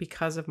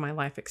because of my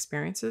life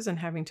experiences, and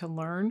having to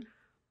learn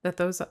that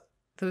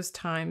those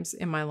times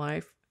in my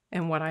life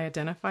and what I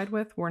identified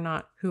with were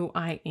not who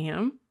I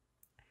am.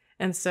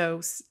 And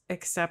so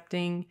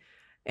accepting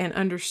and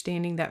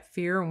understanding that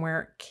fear and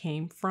where it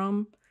came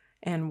from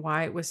and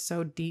why it was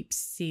so deep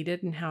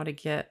seated and how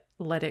to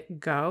let it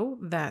go.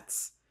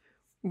 That's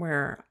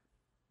where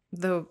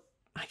the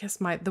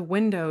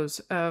windows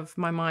of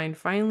my mind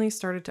finally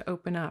started to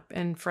open up,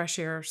 and fresh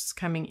air's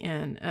coming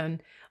in,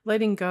 and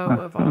letting go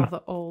of all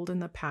the old in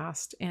the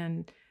past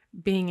and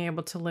being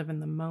able to live in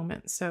the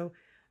moment. So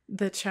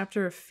the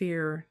chapter of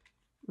fear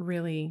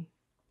really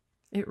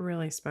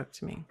spoke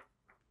to me.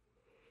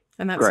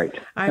 And that's great.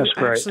 I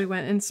actually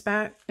went in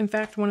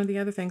fact, one of the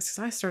other things, because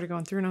I started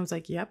going through and I was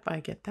like, yep, I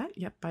get that.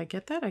 Yep, I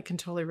get that. I can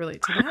totally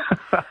relate to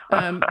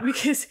that.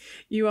 Because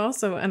you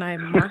also, and I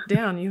marked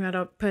down, you had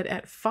to put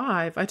at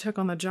 5, I took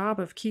on the job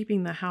of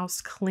keeping the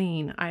house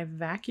clean. I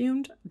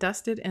vacuumed,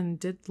 dusted, and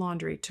did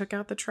laundry, took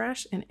out the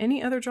trash, and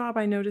any other job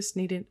I noticed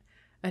needed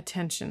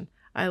attention.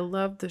 I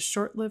loved the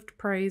short-lived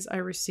praise I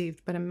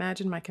received, but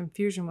imagine my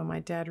confusion when my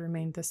dad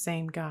remained the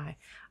same guy.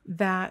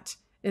 That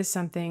is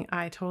something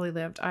I totally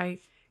lived. I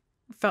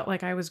felt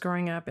like I was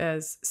growing up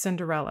as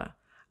Cinderella.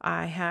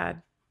 I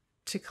had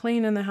to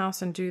clean in the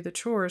house and do the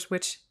chores,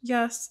 which,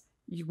 yes,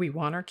 we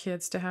want our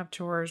kids to have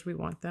chores. We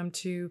want them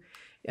to,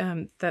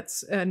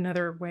 that's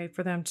another way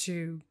for them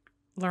to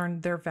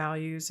learn their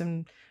values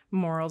and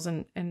morals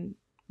and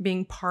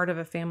being part of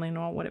a family and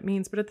all what it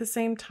means. But at the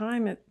same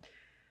time,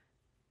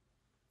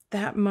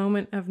 that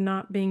moment of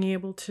not being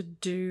able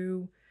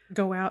to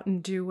go out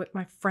and do what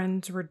my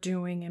friends were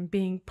doing and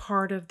being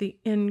part of the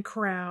in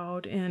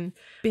crowd and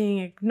being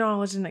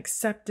acknowledged and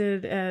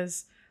accepted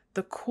as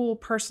the cool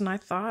person I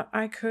thought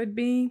I could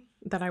be,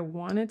 that I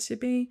wanted to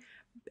be.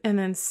 And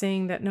then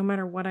seeing that no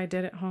matter what I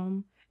did at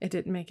home, it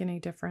didn't make any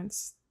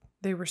difference.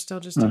 They were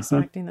still just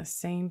expecting the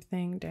same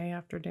thing day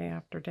after day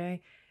after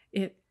day.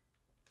 It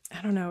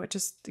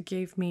just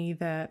gave me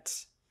that,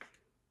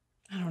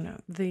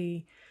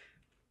 the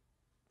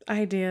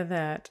idea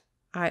that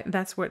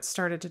that's what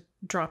started to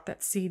drop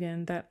that seed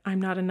in, that I'm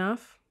not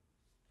enough.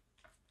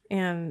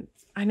 And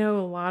I know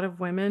a lot of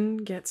women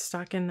get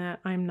stuck in that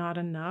I'm not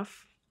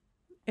enough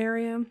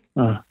area.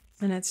 And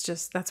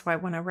that's why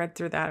when I read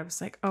through that, I was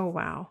like, oh,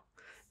 wow,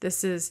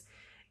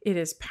 it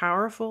is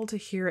powerful to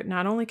hear it,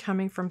 not only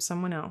coming from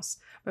someone else,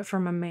 but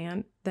from a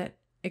man that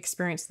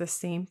experienced the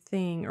same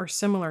thing or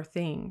similar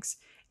things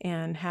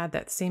and had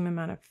that same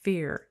amount of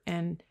fear.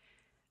 And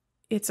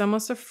it's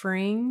almost a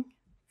freeing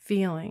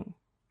feeling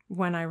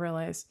when I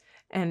realized,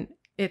 and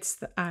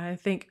I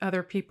think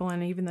other people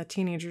and even the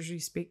teenagers you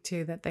speak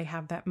to, that they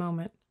have that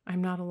moment.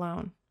 I'm not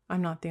alone.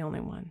 I'm not the only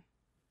one.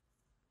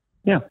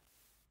 Yeah.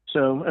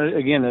 So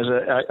again,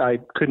 I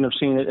couldn't have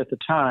seen it at the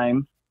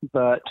time,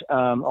 but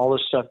all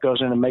this stuff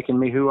goes into making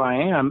me who I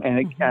am,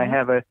 and I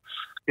have the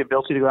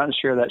ability to go out and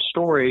share that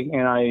story,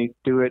 and I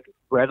do it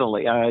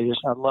readily. I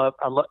love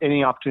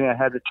any opportunity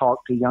I had to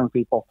talk to young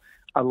people.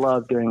 I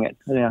love doing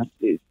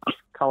it.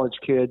 College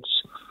kids,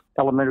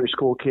 elementary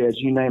school kids,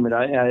 you name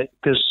it.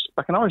 Because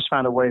I can always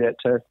find a way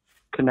to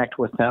connect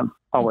with them,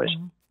 always.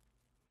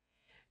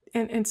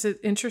 And it's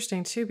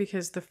interesting, too,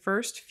 because the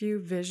first few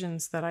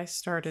visions that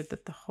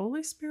that the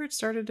Holy Spirit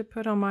started to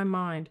put on my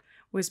mind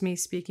was me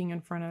speaking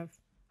in front of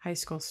high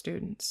school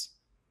students.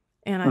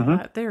 And I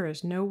thought, there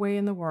is no way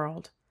in the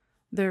world.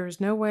 There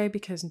is no way,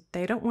 because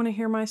they don't want to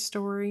hear my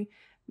story.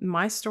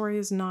 My story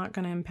is not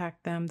going to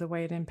impact them the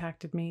way it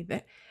impacted me.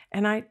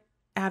 And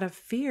out of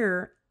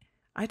fear,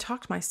 I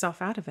talked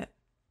myself out of it.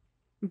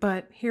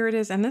 But here it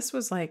is. And this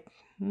was like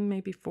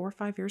maybe 4 or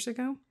 5 years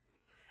ago.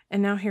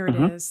 And now here it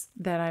is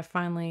that I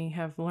finally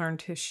have learned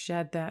to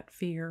shed that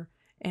fear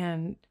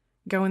and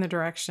go in the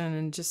direction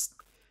and just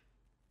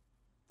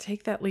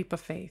take that leap of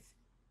faith.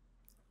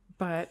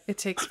 But it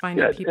takes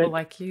finding people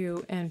like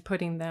you and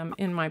putting them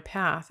in my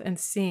path and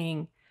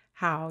seeing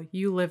how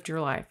you lived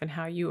your life and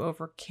how you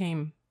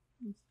overcame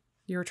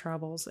your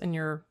troubles and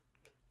your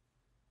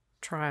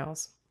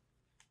trials.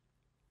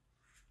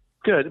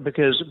 Good,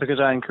 because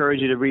I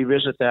encourage you to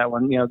revisit that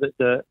one. You know,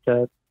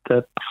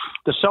 the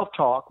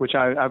self-talk, which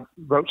I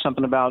wrote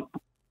something about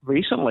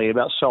recently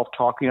about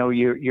self-talk. You know,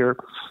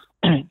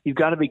 you've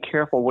got to be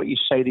careful what you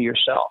say to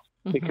yourself,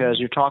 because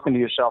you're talking to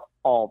yourself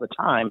all the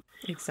time.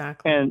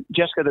 Exactly. And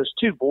Jessica, there's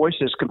two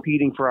voices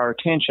competing for our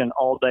attention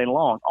all day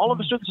long. All of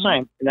us are the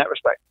same in that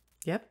respect.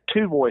 Yep.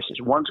 Two voices.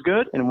 One's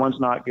good and one's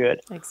not good.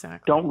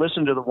 Exactly. Don't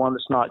listen to the one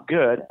that's not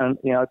good. And,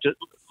 you know, just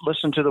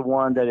listen to the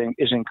one that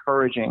is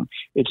encouraging.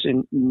 It's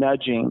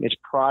nudging. It's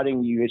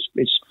prodding you.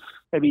 It's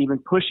maybe even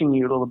pushing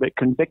you a little bit,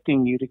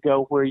 convicting you to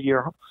go where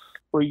you're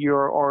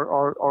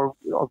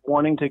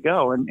wanting to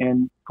go.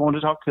 And going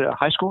to talk to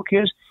high school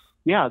kids,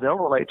 yeah, they'll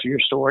relate to your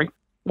story.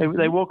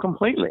 They will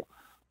completely,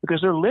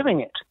 because they're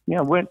living it. You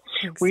know,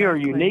 we are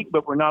unique,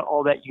 but we're not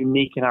all that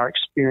unique in our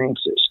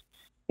experiences.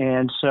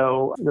 And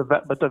so,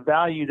 but the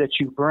value that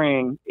you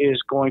bring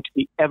is going to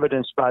be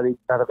evidenced by the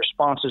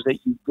responses that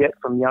you get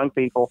from young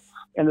people.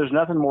 And there's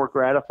nothing more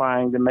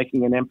gratifying than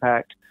making an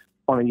impact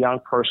on a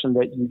young person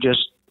that you just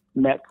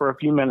met for a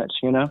few minutes,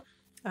 you know?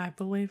 I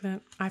believe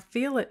it. I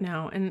feel it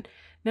now. And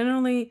not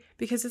only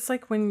because it's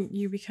like when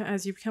you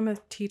become a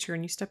teacher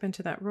and you step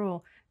into that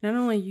role, not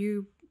only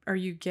are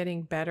you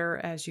getting better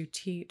as you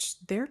teach,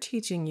 they're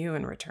teaching you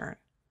in return.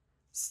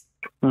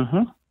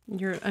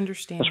 You're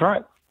understanding. That's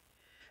right.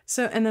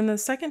 So, and then the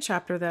second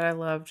chapter that I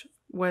loved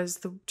was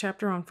the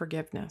chapter on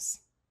forgiveness,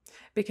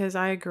 because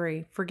I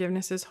agree,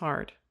 forgiveness is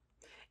hard.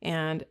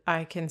 And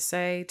I can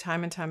say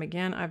time and time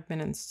again, I've been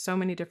in so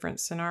many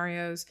different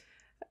scenarios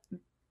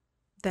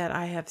that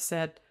I have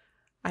said,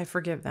 I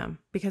forgive them,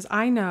 because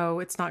I know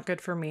it's not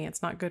good for me.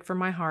 It's not good for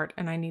my heart,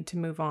 and I need to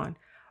move on.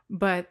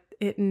 But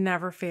it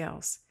never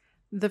fails.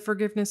 The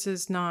forgiveness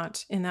is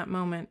not in that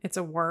moment. It's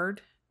a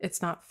word.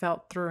 It's not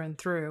felt through and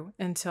through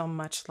until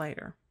much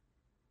later.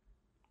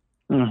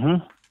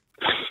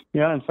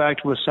 Yeah, in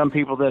fact, with some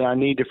people that I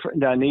need to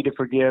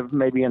forgive,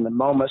 maybe in the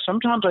moment,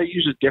 sometimes I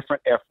use a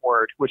different F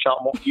word, which I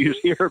won't use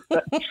here.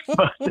 But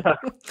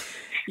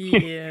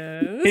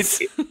yes,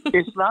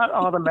 it's not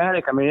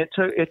automatic. I mean, it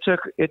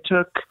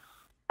took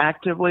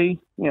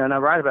actively, you know, and I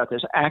write about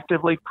this,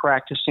 actively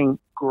practicing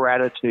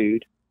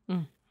gratitude.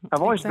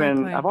 I've always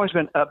been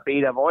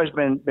upbeat. I've always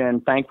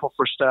been thankful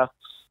for stuff,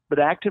 but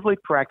actively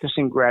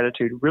practicing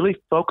gratitude, really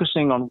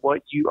focusing on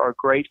what you are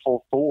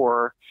grateful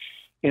for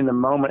in the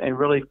moment and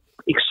really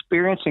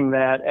experiencing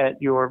that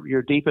at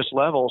your deepest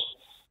levels,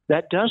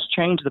 that does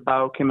change the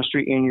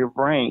biochemistry in your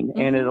brain.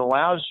 And it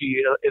allowed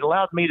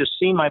me to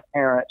see my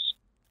parents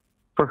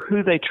for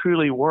who they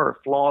truly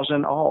were, flaws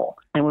and all,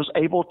 and was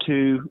able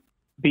to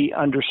be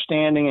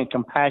understanding and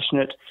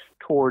compassionate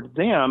toward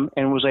them,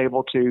 and was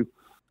able to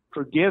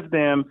forgive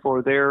them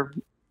for their,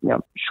 you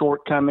know,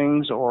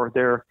 shortcomings or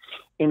their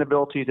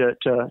inability to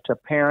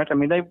parent. I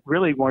mean, they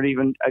really weren't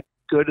even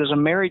good as a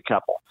married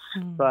couple.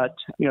 But,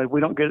 you know,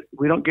 we don't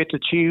get to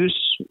choose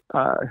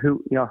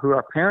who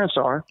our parents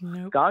are.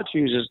 Nope. God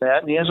chooses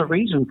that, and He has a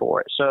reason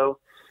for it. So,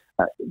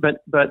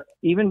 but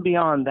even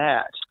beyond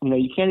that, you know,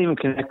 you can't even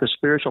connect the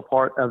spiritual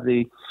part of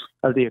the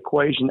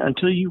equation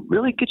until you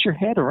really get your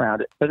head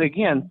around it. But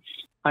again,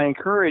 I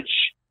encourage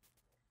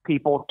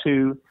people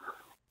to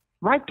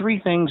write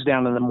 3 things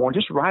down in the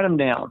morning. Just write them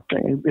down.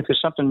 If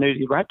it's something new to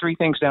you, write 3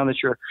 things down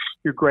that you're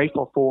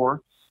grateful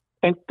for,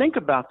 and think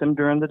about them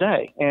during the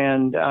day.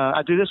 And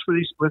I do this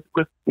with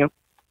you know,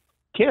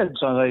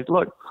 kids. I say,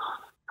 look,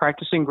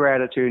 practicing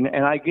gratitude.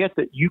 And I get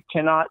that you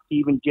cannot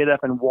even get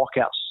up and walk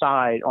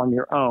outside on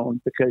your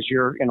own because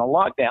you're in a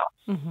lockdown.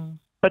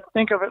 But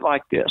think of it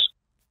like this.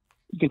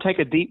 You can take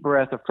a deep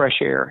breath of fresh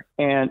air,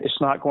 and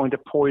it's not going to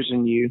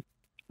poison you.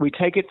 We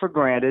take it for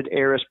granted.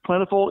 Air is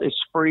plentiful.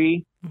 It's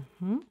free.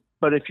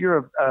 But if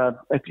you're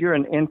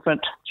an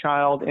infant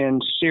child in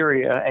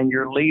Syria and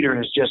your leader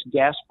has just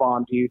gas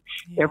bombed you,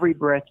 every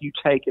breath you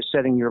take is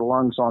setting your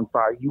lungs on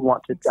fire. You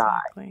want to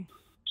die.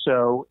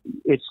 So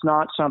it's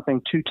not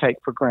something to take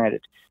for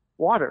granted.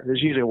 Water,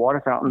 there's usually a water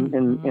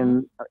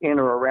fountain in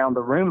or around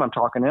the room I'm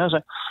talking in.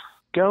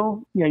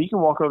 Go, you know, you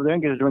can walk over there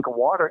and get a drink of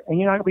water, and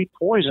you're not going to be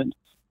poisoned.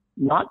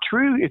 Not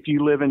true if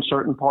you live in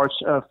certain parts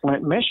of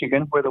Flint,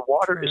 Michigan, where the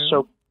water is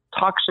so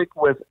toxic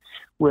with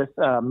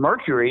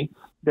mercury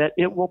that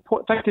it will.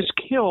 In fact, it's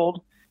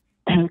killed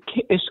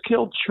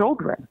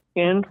children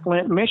in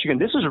Flint, Michigan.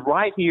 This is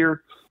right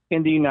here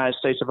in the United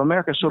States of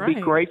America. So be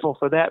grateful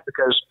for that,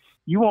 because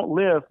you won't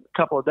live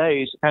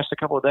past a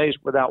couple of days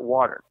without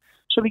water.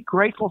 So be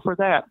grateful for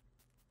that,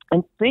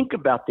 and think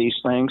about these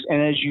things.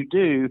 And as you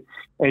do,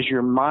 as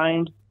your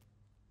mind,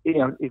 you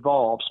know,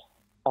 evolves,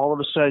 all of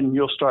a sudden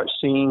you'll start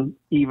seeing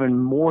even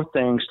more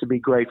things to be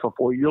grateful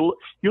for. You'll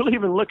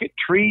even look at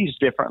trees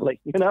differently.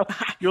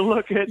 You'll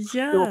look at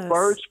little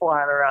birds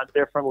flying around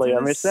differently.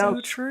 That it sounds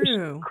so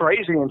true. It's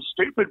crazy and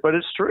stupid, but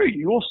it's true.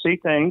 You will see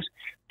things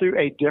through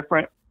a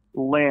different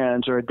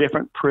lens or a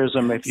different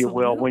prism, if you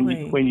will, when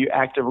you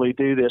actively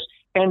do this.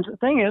 And the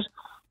thing is,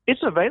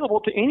 it's available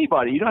to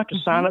anybody. You don't have to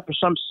sign up for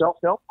some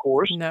self-help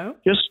course. No.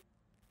 Just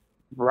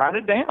write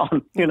it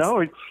down,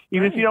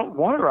 even if you don't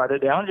want to write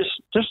it down,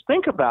 just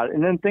think about it,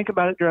 and then think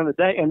about it during the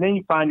day. And then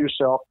you find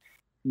yourself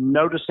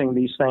noticing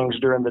these things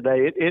during the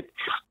day.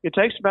 It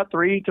takes about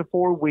 3 to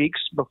 4 weeks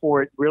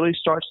before it really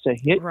starts to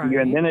hit you.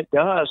 And then it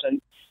does.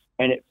 And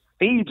it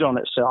feeds on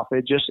itself.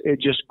 It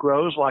just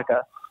grows like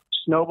a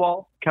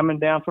snowball coming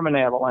down from an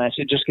avalanche.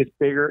 It just gets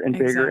bigger and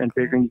bigger and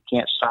bigger, and you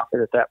can't stop it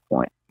at that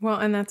point. Well,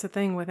 and that's the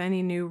thing with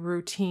any new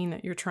routine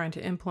that you're trying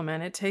to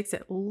implement. It takes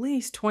at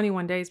least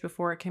 21 days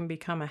before it can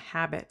become a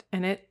habit.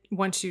 And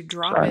once you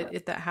drop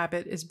it, that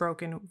habit is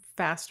broken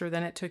faster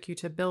than it took you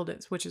to build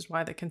it, which is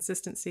why the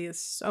consistency is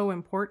so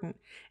important.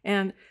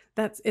 And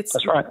it's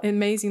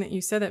amazing that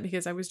you said that,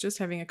 because I was just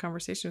having a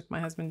conversation with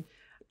my husband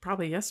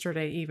probably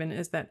yesterday even,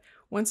 is that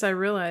once I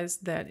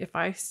realized that if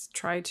I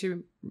try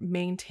to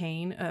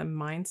maintain a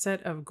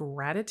mindset of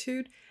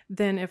gratitude,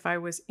 then if I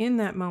was in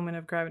that moment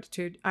of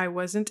gratitude, I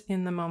wasn't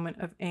in the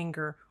moment of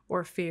anger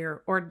or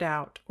fear or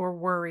doubt or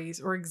worries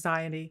or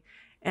anxiety.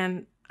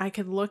 And I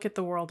could look at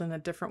the world in a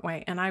different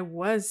way. And I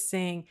was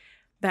seeing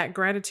that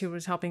gratitude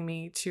was helping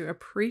me to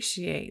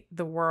appreciate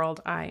the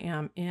world I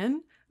am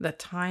in, the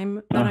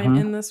time that I'm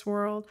in this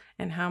world,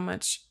 and how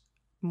much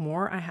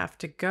more I have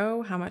to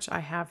go, how much I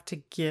have to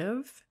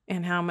give,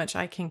 and how much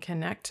I can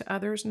connect to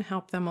others and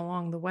help them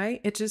along the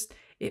way.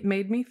 It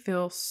made me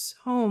feel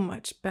so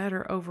much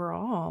better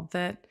overall,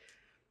 that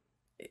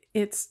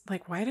it's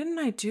like, why didn't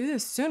I do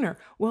this sooner?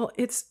 Well,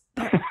 it's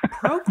that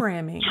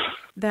programming,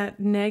 that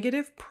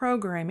negative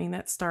programming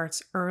that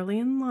starts early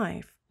in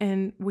life.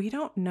 And we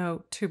don't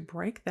know to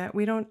break that.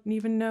 We don't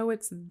even know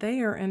it's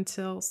there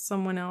until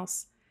someone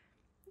else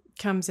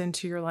comes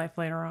into your life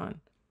later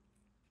on.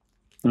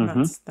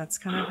 That's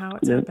kind of how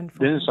it's happened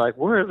for me. Then it's like,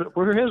 where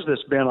has this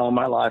been all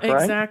my life,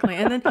 right? Exactly.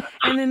 And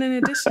then in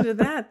addition to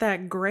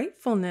that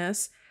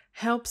gratefulness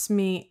helps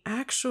me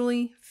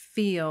actually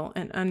feel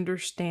and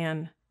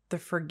understand the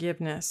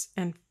forgiveness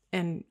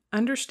and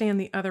understand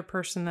the other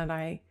person that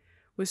I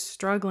was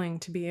struggling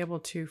to be able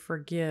to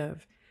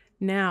forgive.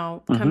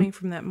 Now, coming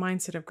from that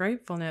mindset of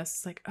gratefulness,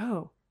 it's like,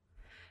 oh,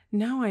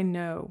 now I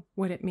know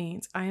what it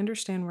means. I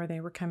understand where they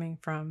were coming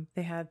from.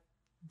 They had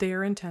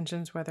their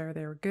intentions, whether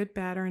they were good,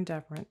 bad, or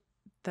indifferent.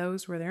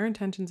 Those were their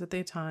intentions at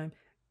the time.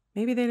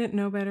 Maybe they didn't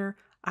know better.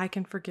 I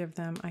can forgive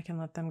them. I can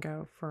let them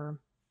go for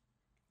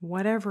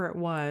whatever it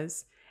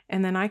was.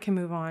 And then I can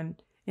move on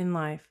in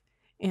life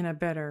in a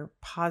better,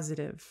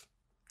 positive,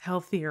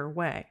 healthier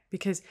way.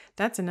 Because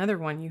that's another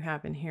one you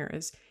have in here,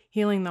 is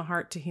healing the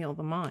heart to heal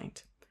the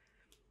mind.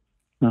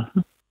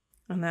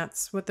 And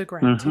that's what the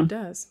gratitude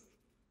does.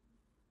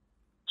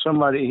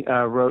 Somebody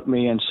wrote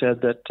me and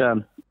said that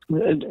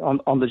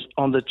on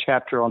the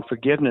chapter on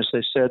forgiveness,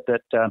 they said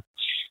that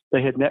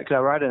they had, cause I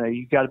write in there,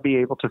 you got to be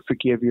able to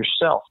forgive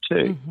yourself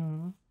too.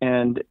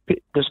 And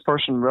this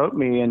person wrote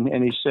me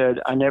and he said,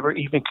 I never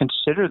even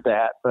considered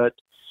that, but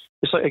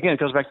it's like, again, it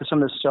goes back to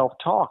some of the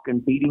self-talk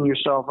and beating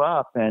yourself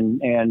up,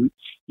 and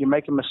you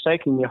make a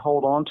mistake and you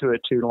hold on to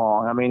it too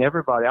long. I mean,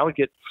 everybody, I would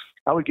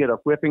get a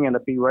whipping and a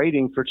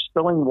berating for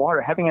spilling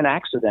water, having an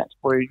accident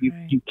where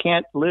you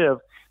can't live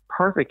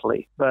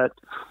perfectly, but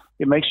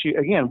it makes you,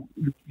 again,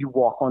 you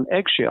walk on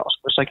eggshells.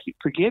 It's like you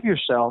forgive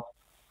yourself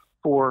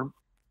for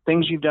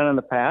things you've done in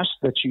the past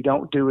that you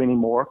don't do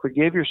anymore.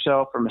 Forgive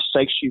yourself for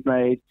mistakes you've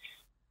made.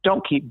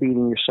 Don't keep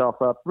beating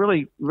yourself up.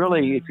 Really,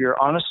 if you're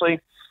honestly,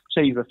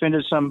 say you've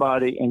offended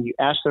somebody and you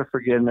ask their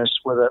forgiveness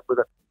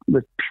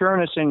with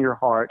pureness in your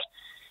heart,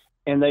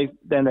 and they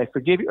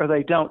forgive you or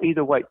they don't.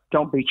 Either way,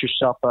 don't beat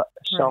yourself up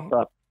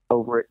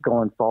over it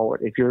going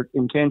forward. If your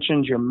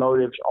intentions, your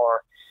motives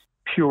are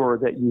pure,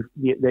 that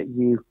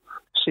you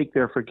seek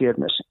their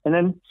forgiveness, and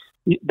then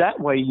that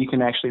way you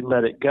can actually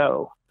let it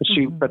go.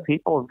 But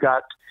people have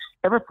got,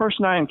 every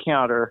person I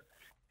encounter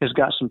has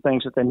got some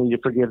things that they need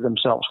to forgive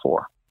themselves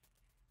for.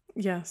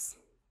 Yes,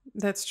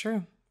 that's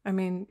true. I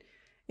mean,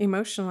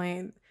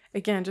 emotionally,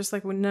 again, just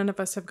like when none of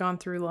us have gone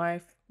through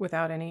life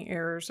without any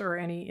errors or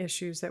any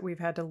issues that we've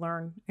had to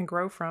learn and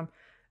grow from,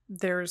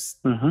 there's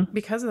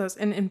because of those.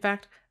 And in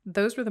fact,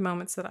 those were the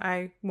moments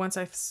that once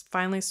I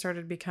finally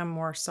started to become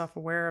more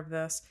self-aware of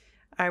this,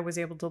 I was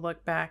able to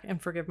look back and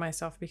forgive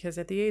myself, because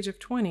at the age of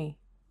 20,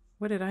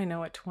 what did I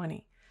know at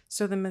 20?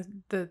 So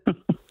the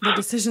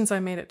decisions I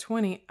made at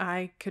 20,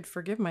 I could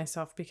forgive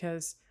myself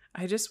because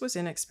I just was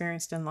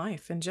inexperienced in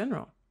life in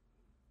general.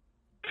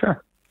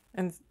 Sure.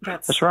 And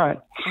that's right.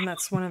 And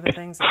that's one of the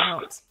things that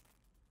helps.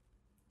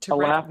 I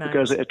laugh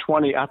because at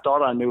 20, I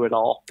thought I knew it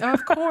all.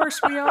 Of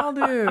course, we all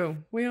do.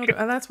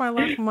 And that's why I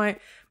laugh at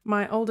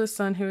my oldest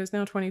son, who is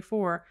now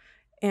 24.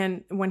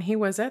 And when he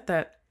was at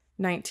that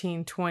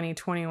 19, 20,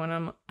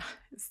 21.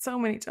 So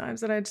many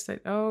times that I just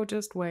said, oh,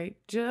 just wait,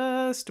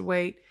 just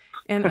wait.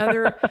 And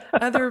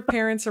other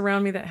parents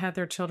around me that had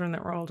their children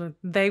that were older,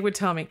 they would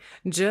tell me,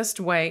 just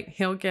wait,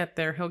 he'll get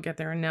there, he'll get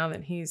there. And now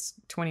that he's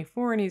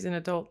 24 and he's in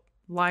adult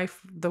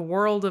life, the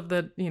world of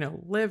the,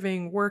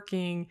 living,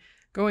 working,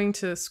 going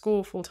to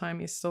school full time,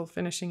 he's still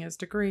finishing his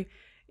degree,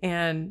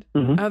 and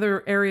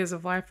other areas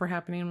of life were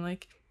happening. I'm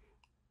like,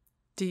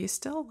 do you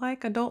still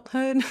like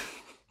adulthood?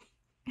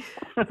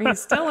 Are you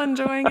still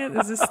enjoying it?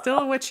 Is this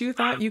still what you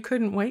thought you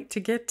couldn't wait to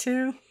get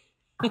to?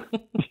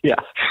 Yeah.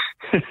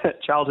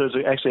 Childhood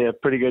is actually a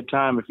pretty good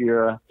time if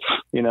you're,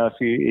 unless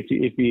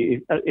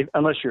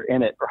you're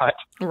in it, right?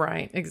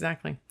 Right,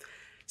 exactly.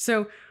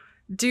 So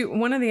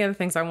one of the other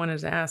things I wanted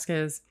to ask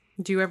is,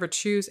 do you ever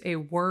choose a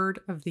word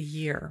of the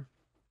year?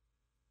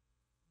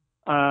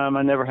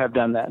 I never have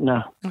done that.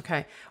 No.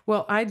 Okay.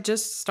 Well, I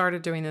just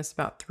started doing this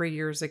about 3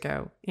 years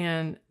ago.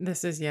 And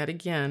this is yet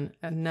again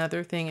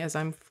another thing as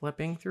I'm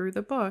flipping through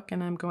the book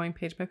and I'm going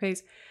page by page.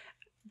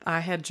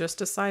 I had just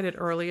decided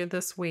earlier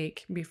this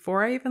week,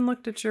 before I even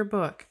looked at your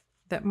book,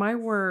 that my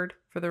word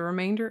for the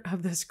remainder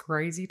of this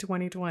crazy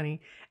 2020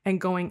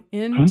 and going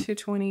into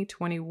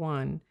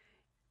 2021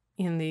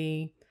 in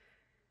the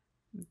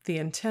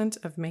intent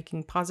of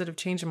making positive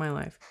change in my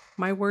life,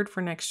 my word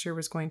for next year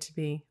was going to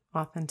be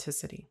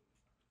authenticity.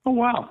 Oh,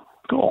 wow.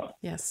 Cool.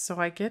 Yes. So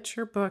I get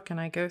your book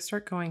and I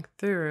start going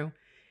through.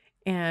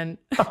 And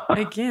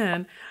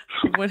again,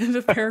 one of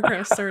the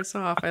paragraphs starts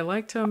off, I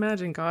like to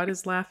imagine God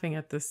is laughing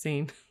at this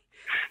scene.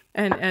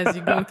 And as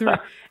you go through,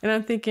 and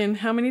I'm thinking,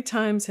 how many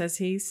times has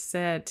he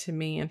said to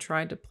me and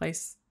tried to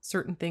place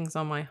certain things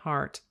on my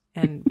heart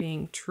and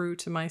being true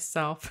to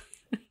myself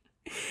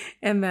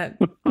and that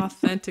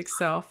authentic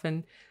self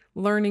and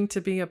learning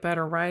to be a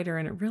better writer.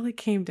 And it really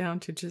came down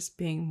to just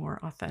being more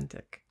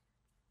authentic.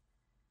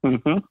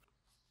 Mm-hmm.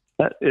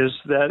 That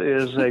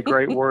is a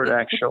great word,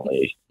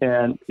 actually.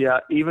 And yeah,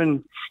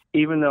 even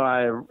though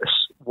I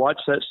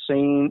watched that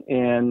scene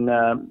in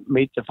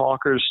Meet the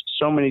Fockers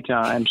so many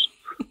times,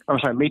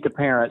 Meet the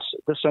Parents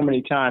so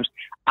many times,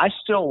 I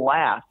still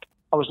laughed.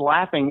 I was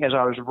laughing as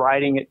I was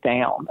writing it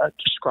down,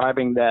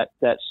 describing that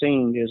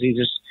scene, because he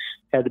just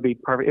had to be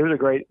perfect. It was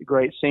a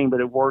great scene, but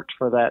it worked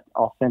for that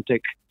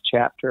authentic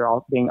chapter,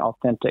 being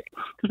authentic,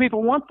 because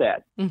people want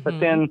that. Mm-hmm. But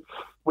then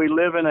we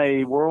live in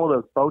a world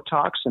of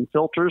Botox and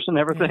filters and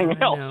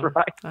everything else,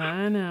 right?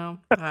 I know.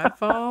 I've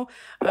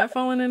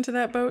fallen into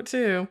that boat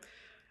too.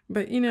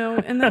 But,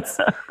 and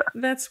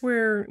that's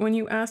where, when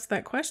you ask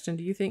that question,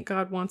 do you think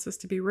God wants us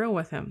to be real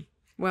with him?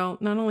 Well,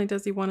 not only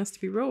does he want us to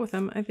be real with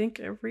him, I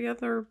think every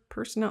other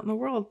person out in the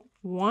world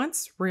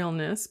wants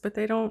realness, but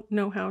they don't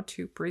know how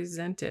to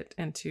present it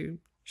and to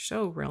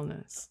show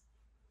realness.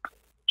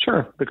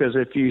 Sure, because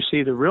if you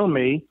see the real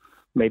me,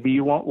 maybe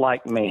you won't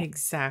like me.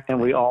 Exactly.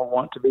 And we all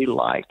want to be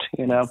liked,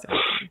 Exactly.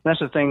 That's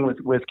the thing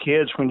with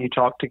kids. When you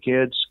talk to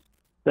kids,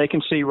 they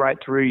can see right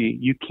through you.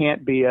 You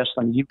can't BS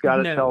them. You've got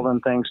to tell them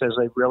things as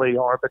they really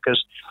are,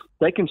 because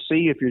they can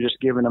see if you're just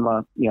giving them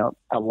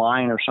a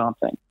line or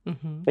something.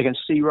 Mm-hmm. They can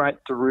see right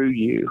through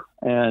you.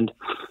 And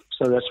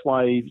so that's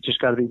why you just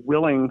got to be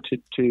willing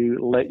to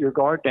let your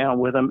guard down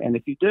with them. And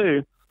if you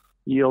do,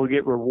 you'll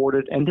get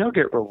rewarded, and they'll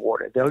get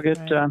rewarded. They'll get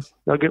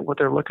what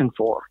they're looking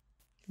for.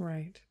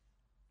 Right.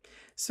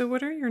 So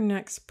what are your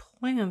next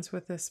plans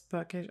with this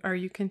book? Are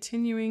you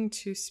continuing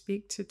to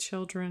speak to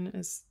children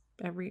as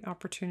every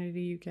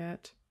opportunity you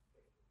get?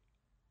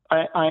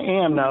 I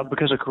am now,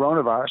 because of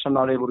coronavirus. I'm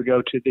not able to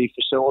go to the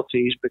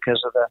facilities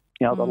because of the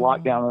the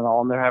lockdown and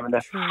all, and they're having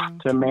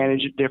to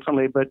manage it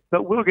differently. But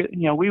we'll get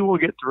we will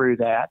get through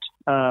that.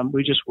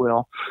 We just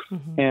will.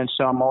 Mm-hmm. And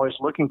so I'm always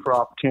looking for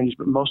opportunities,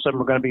 but most of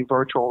them are going to be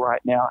virtual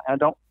right now.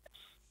 And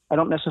I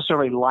don't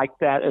necessarily like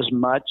that as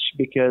much,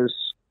 because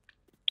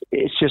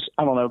it's just,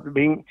 I don't know,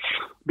 being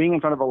in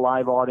front of a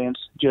live audience,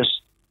 just,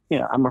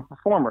 I'm a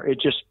performer.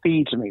 It just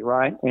feeds me,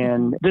 right?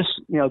 And this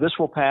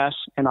will pass,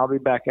 and I'll be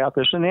back out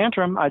there. So in the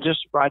interim, I just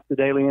write the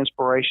daily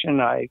inspiration.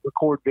 I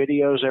record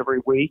videos every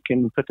week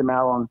and put them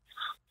out on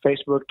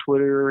Facebook,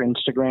 Twitter,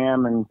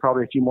 Instagram, and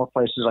probably a few more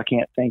places I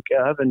can't think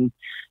of, and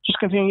just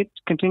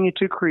continue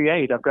to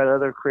create. I've got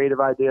other creative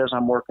ideas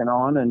I'm working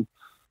on, and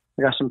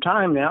I got some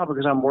time now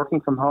because I'm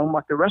working from home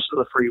like the rest of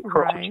the free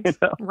world. Right.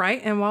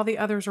 Right. And while the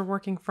others are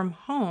working from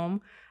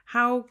home,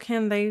 how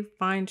can they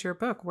find your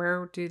book?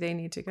 Where do they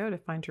need to go to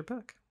find your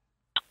book?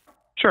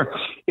 Sure.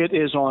 It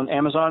is on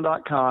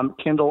Amazon.com,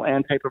 Kindle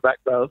and paperback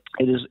both.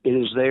 It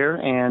is there,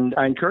 and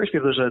I encourage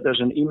people.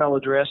 There's an email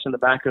address in the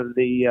back of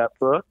the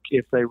book.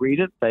 If they read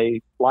it,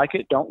 they like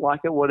it, don't like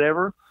it,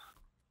 whatever,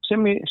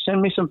 send me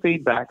some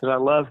feedback, because I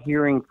love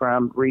hearing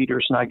from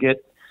readers, and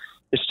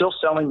it's still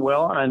selling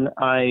well, and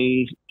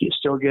I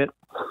still get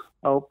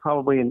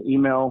probably an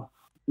email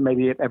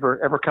maybe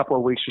every couple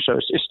of weeks or so.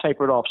 It's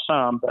tapered off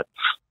some, but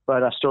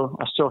I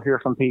still hear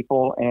from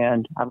people,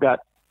 and I've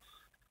got,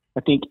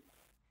 I think,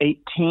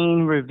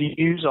 18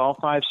 reviews, all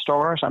 5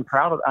 stars. I'm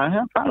proud of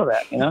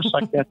that. It's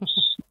like that's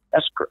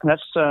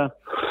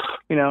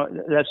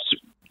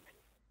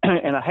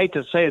and I hate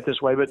to say it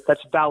this way, but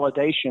that's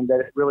validation that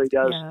it really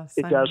does. Yes,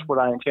 it does what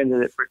I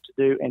intended it for it to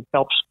do, and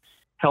helps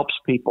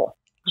people.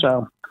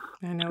 So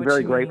I know I'm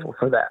very grateful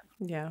for that.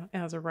 Yeah.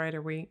 As a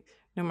writer,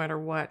 no matter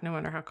what, no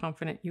matter how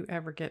confident you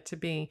ever get to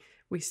be,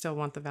 we still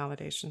want the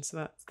validation.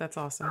 So that's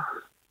awesome.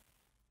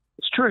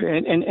 It's true.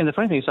 And the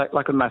funny thing is,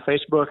 like with my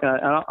Facebook, and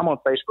I'm on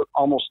Facebook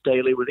almost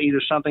daily with either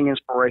something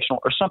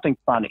inspirational or something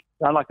funny.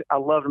 I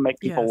love to make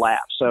people laugh.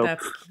 So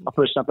I'll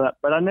put something up,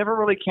 but I never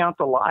really count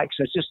the likes.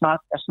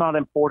 That's not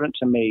important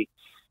to me.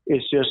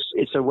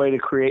 It's a way to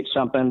create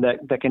something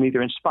that can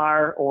either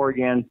inspire or,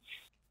 again,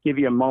 give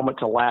you a moment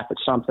to laugh at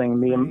something,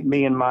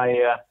 me and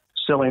my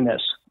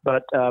silliness.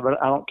 But I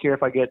don't care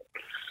if I get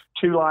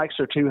 2 likes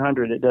or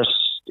 200.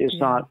 It's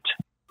not.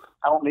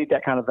 I don't need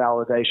that kind of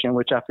validation,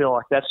 which I feel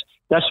like that's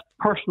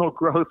personal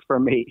growth for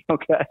me.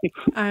 Okay.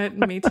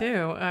 Me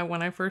too.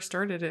 When I first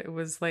started, it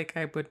was like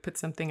I would put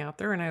something out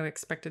there and I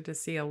expected to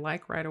see a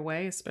like right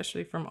away,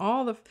 especially from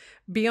all the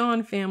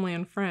beyond family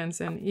and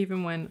friends. And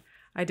even when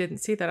I didn't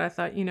see that, I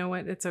thought, you know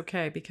what, it's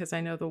okay, because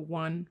I know the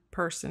one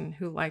person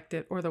who liked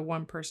it or the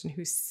one person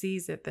who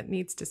sees it that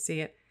needs to see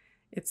it,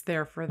 it's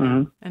there for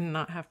them, and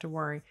not have to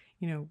worry,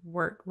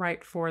 work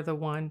right for the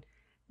one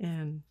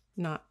and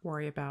not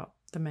worry about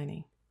the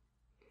many.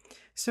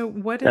 So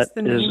what is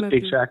the name of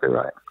exactly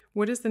right.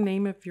 What is the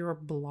name of your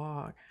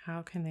blog?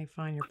 How can they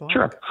find your blog?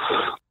 Sure.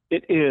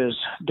 It is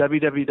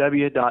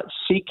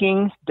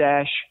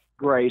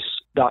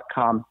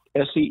www.seeking-grace.com.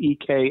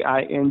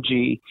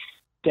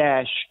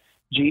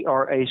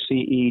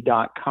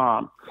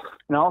 SEEKING-GRACE.com.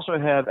 And I also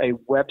have a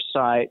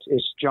website.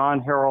 It's John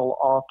Harrell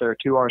Author,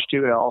 2 R's,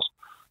 2 L's,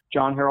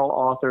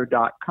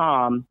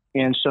 johnharrellauthor.com.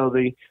 And so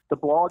the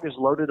blog is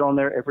loaded on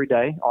there every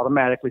day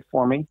automatically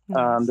for me.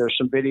 Nice. There's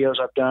some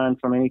videos I've done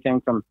from anything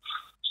from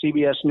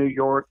CBS New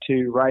York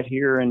to right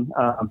here in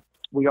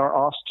We Are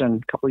Austin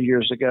a couple of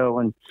years ago,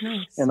 and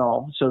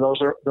all. So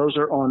those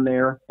are on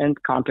there, and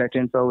contact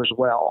info as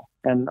well.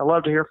 And I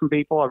love to hear from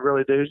people. I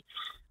really do.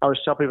 I always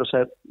tell people,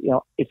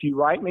 if you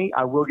write me,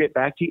 I will get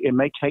back to you. It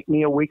may take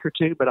me a week or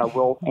two, but I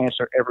will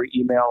answer every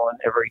email and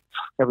every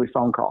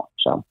phone call.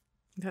 So.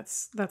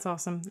 That's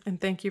awesome. And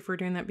thank you for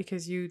doing that,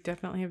 because you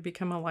definitely have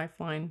become a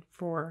lifeline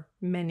for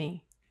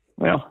many.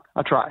 Well,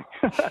 I try.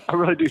 I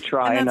really do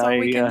try. And that's all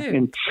we can do.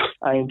 And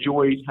I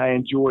enjoy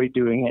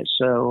doing it.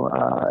 So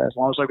as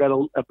long as I've got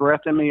a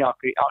breath in me, I'll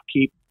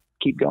keep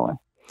going.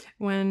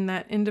 When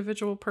that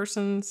individual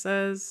person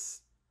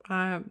says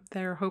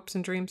their hopes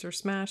and dreams are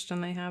smashed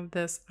and they have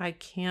this I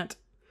can't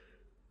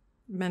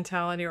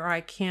mentality, or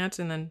I can't,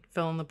 and then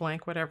fill in the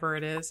blank, whatever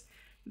it is,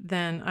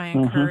 then I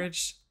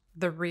encourage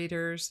the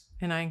readers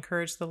and I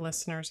encourage the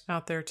listeners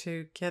out there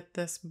to get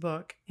this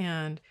book.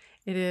 And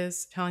it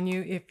is telling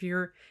you, if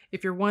you're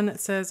one that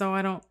says,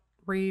 I don't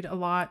read a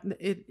lot,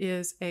 it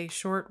is a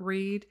short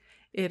read.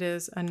 It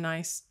is a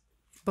nice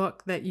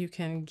book that you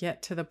can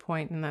get to the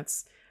point. And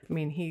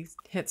he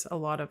hits a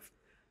lot of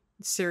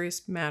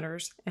serious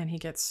matters and he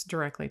gets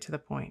directly to the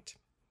point.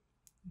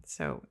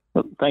 So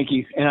thank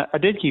you. And I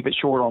did keep it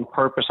short on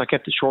purpose. I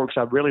kept it short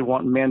because I really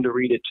want men to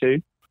read it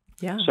too.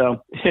 Yeah.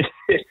 So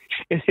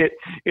it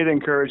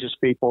encourages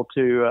people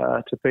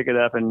to pick it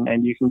up,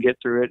 and you can get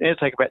through it. It'll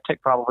take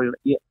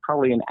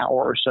probably an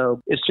hour or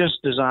so. It's just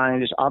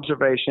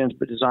observations,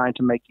 but designed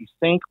to make you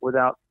think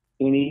without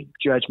any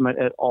judgment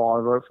at all. I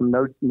wrote from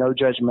no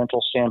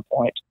judgmental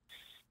standpoint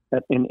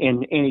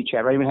in any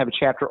chapter. I even have a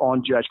chapter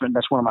on judgment.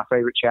 That's one of my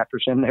favorite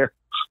chapters in there.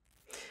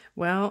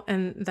 Well,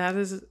 and that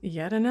is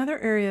yet another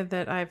area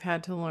that I've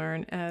had to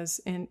learn as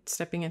in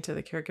stepping into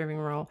the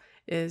caregiving role,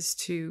 is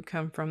to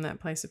come from that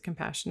place of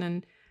compassion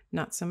and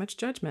not so much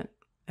judgment.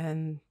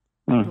 And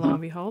lo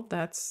and behold,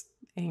 that's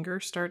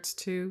anger starts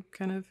to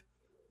kind of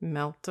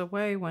melt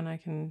away when I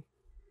can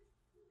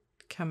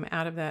come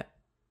out of that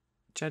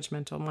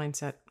judgmental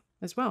mindset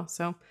as well.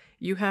 So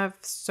you have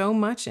so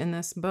much in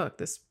this book,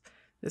 this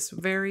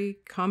very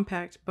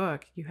compact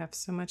book. You have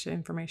so much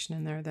information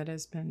in there that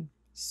has been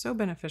so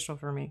beneficial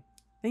for me.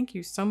 Thank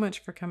you so much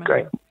for coming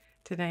on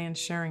today and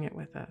sharing it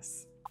with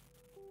us.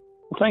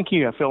 Well, thank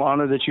you. I feel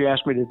honored that you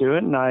asked me to do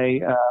it. And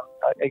I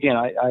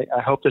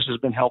hope this has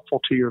been helpful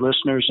to your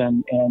listeners,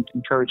 and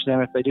encourage them,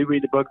 if they do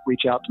read the book,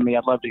 reach out to me.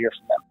 I'd love to hear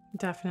from them.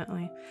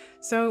 Definitely.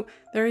 So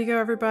there you go,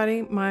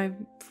 everybody. My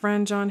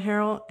friend John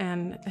Harrell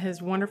and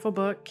his wonderful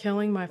book,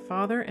 Killing My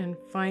Father and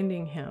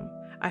Finding Him.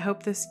 I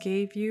hope this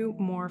gave you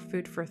more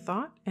food for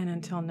thought. And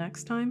until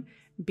next time,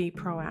 be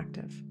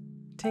proactive.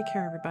 Take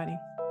care, everybody.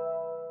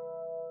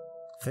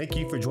 Thank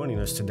you for joining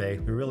us today.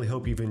 We really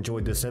hope you've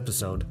enjoyed this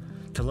episode.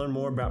 To learn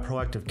more about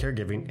proactive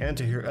caregiving and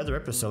to hear other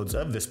episodes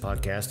of this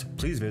podcast,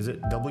 please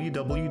visit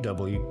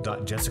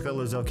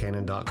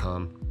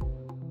www.jessicalizelcannon.com.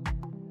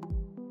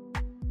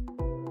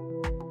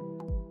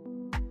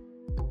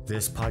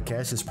 This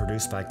podcast is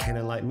produced by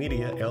Cannon Light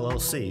Media,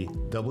 LLC,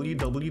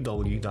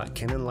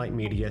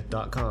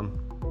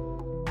 www.cannonlightmedia.com.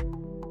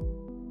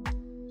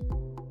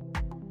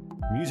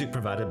 Music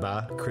provided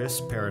by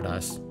Khris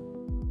Paradise.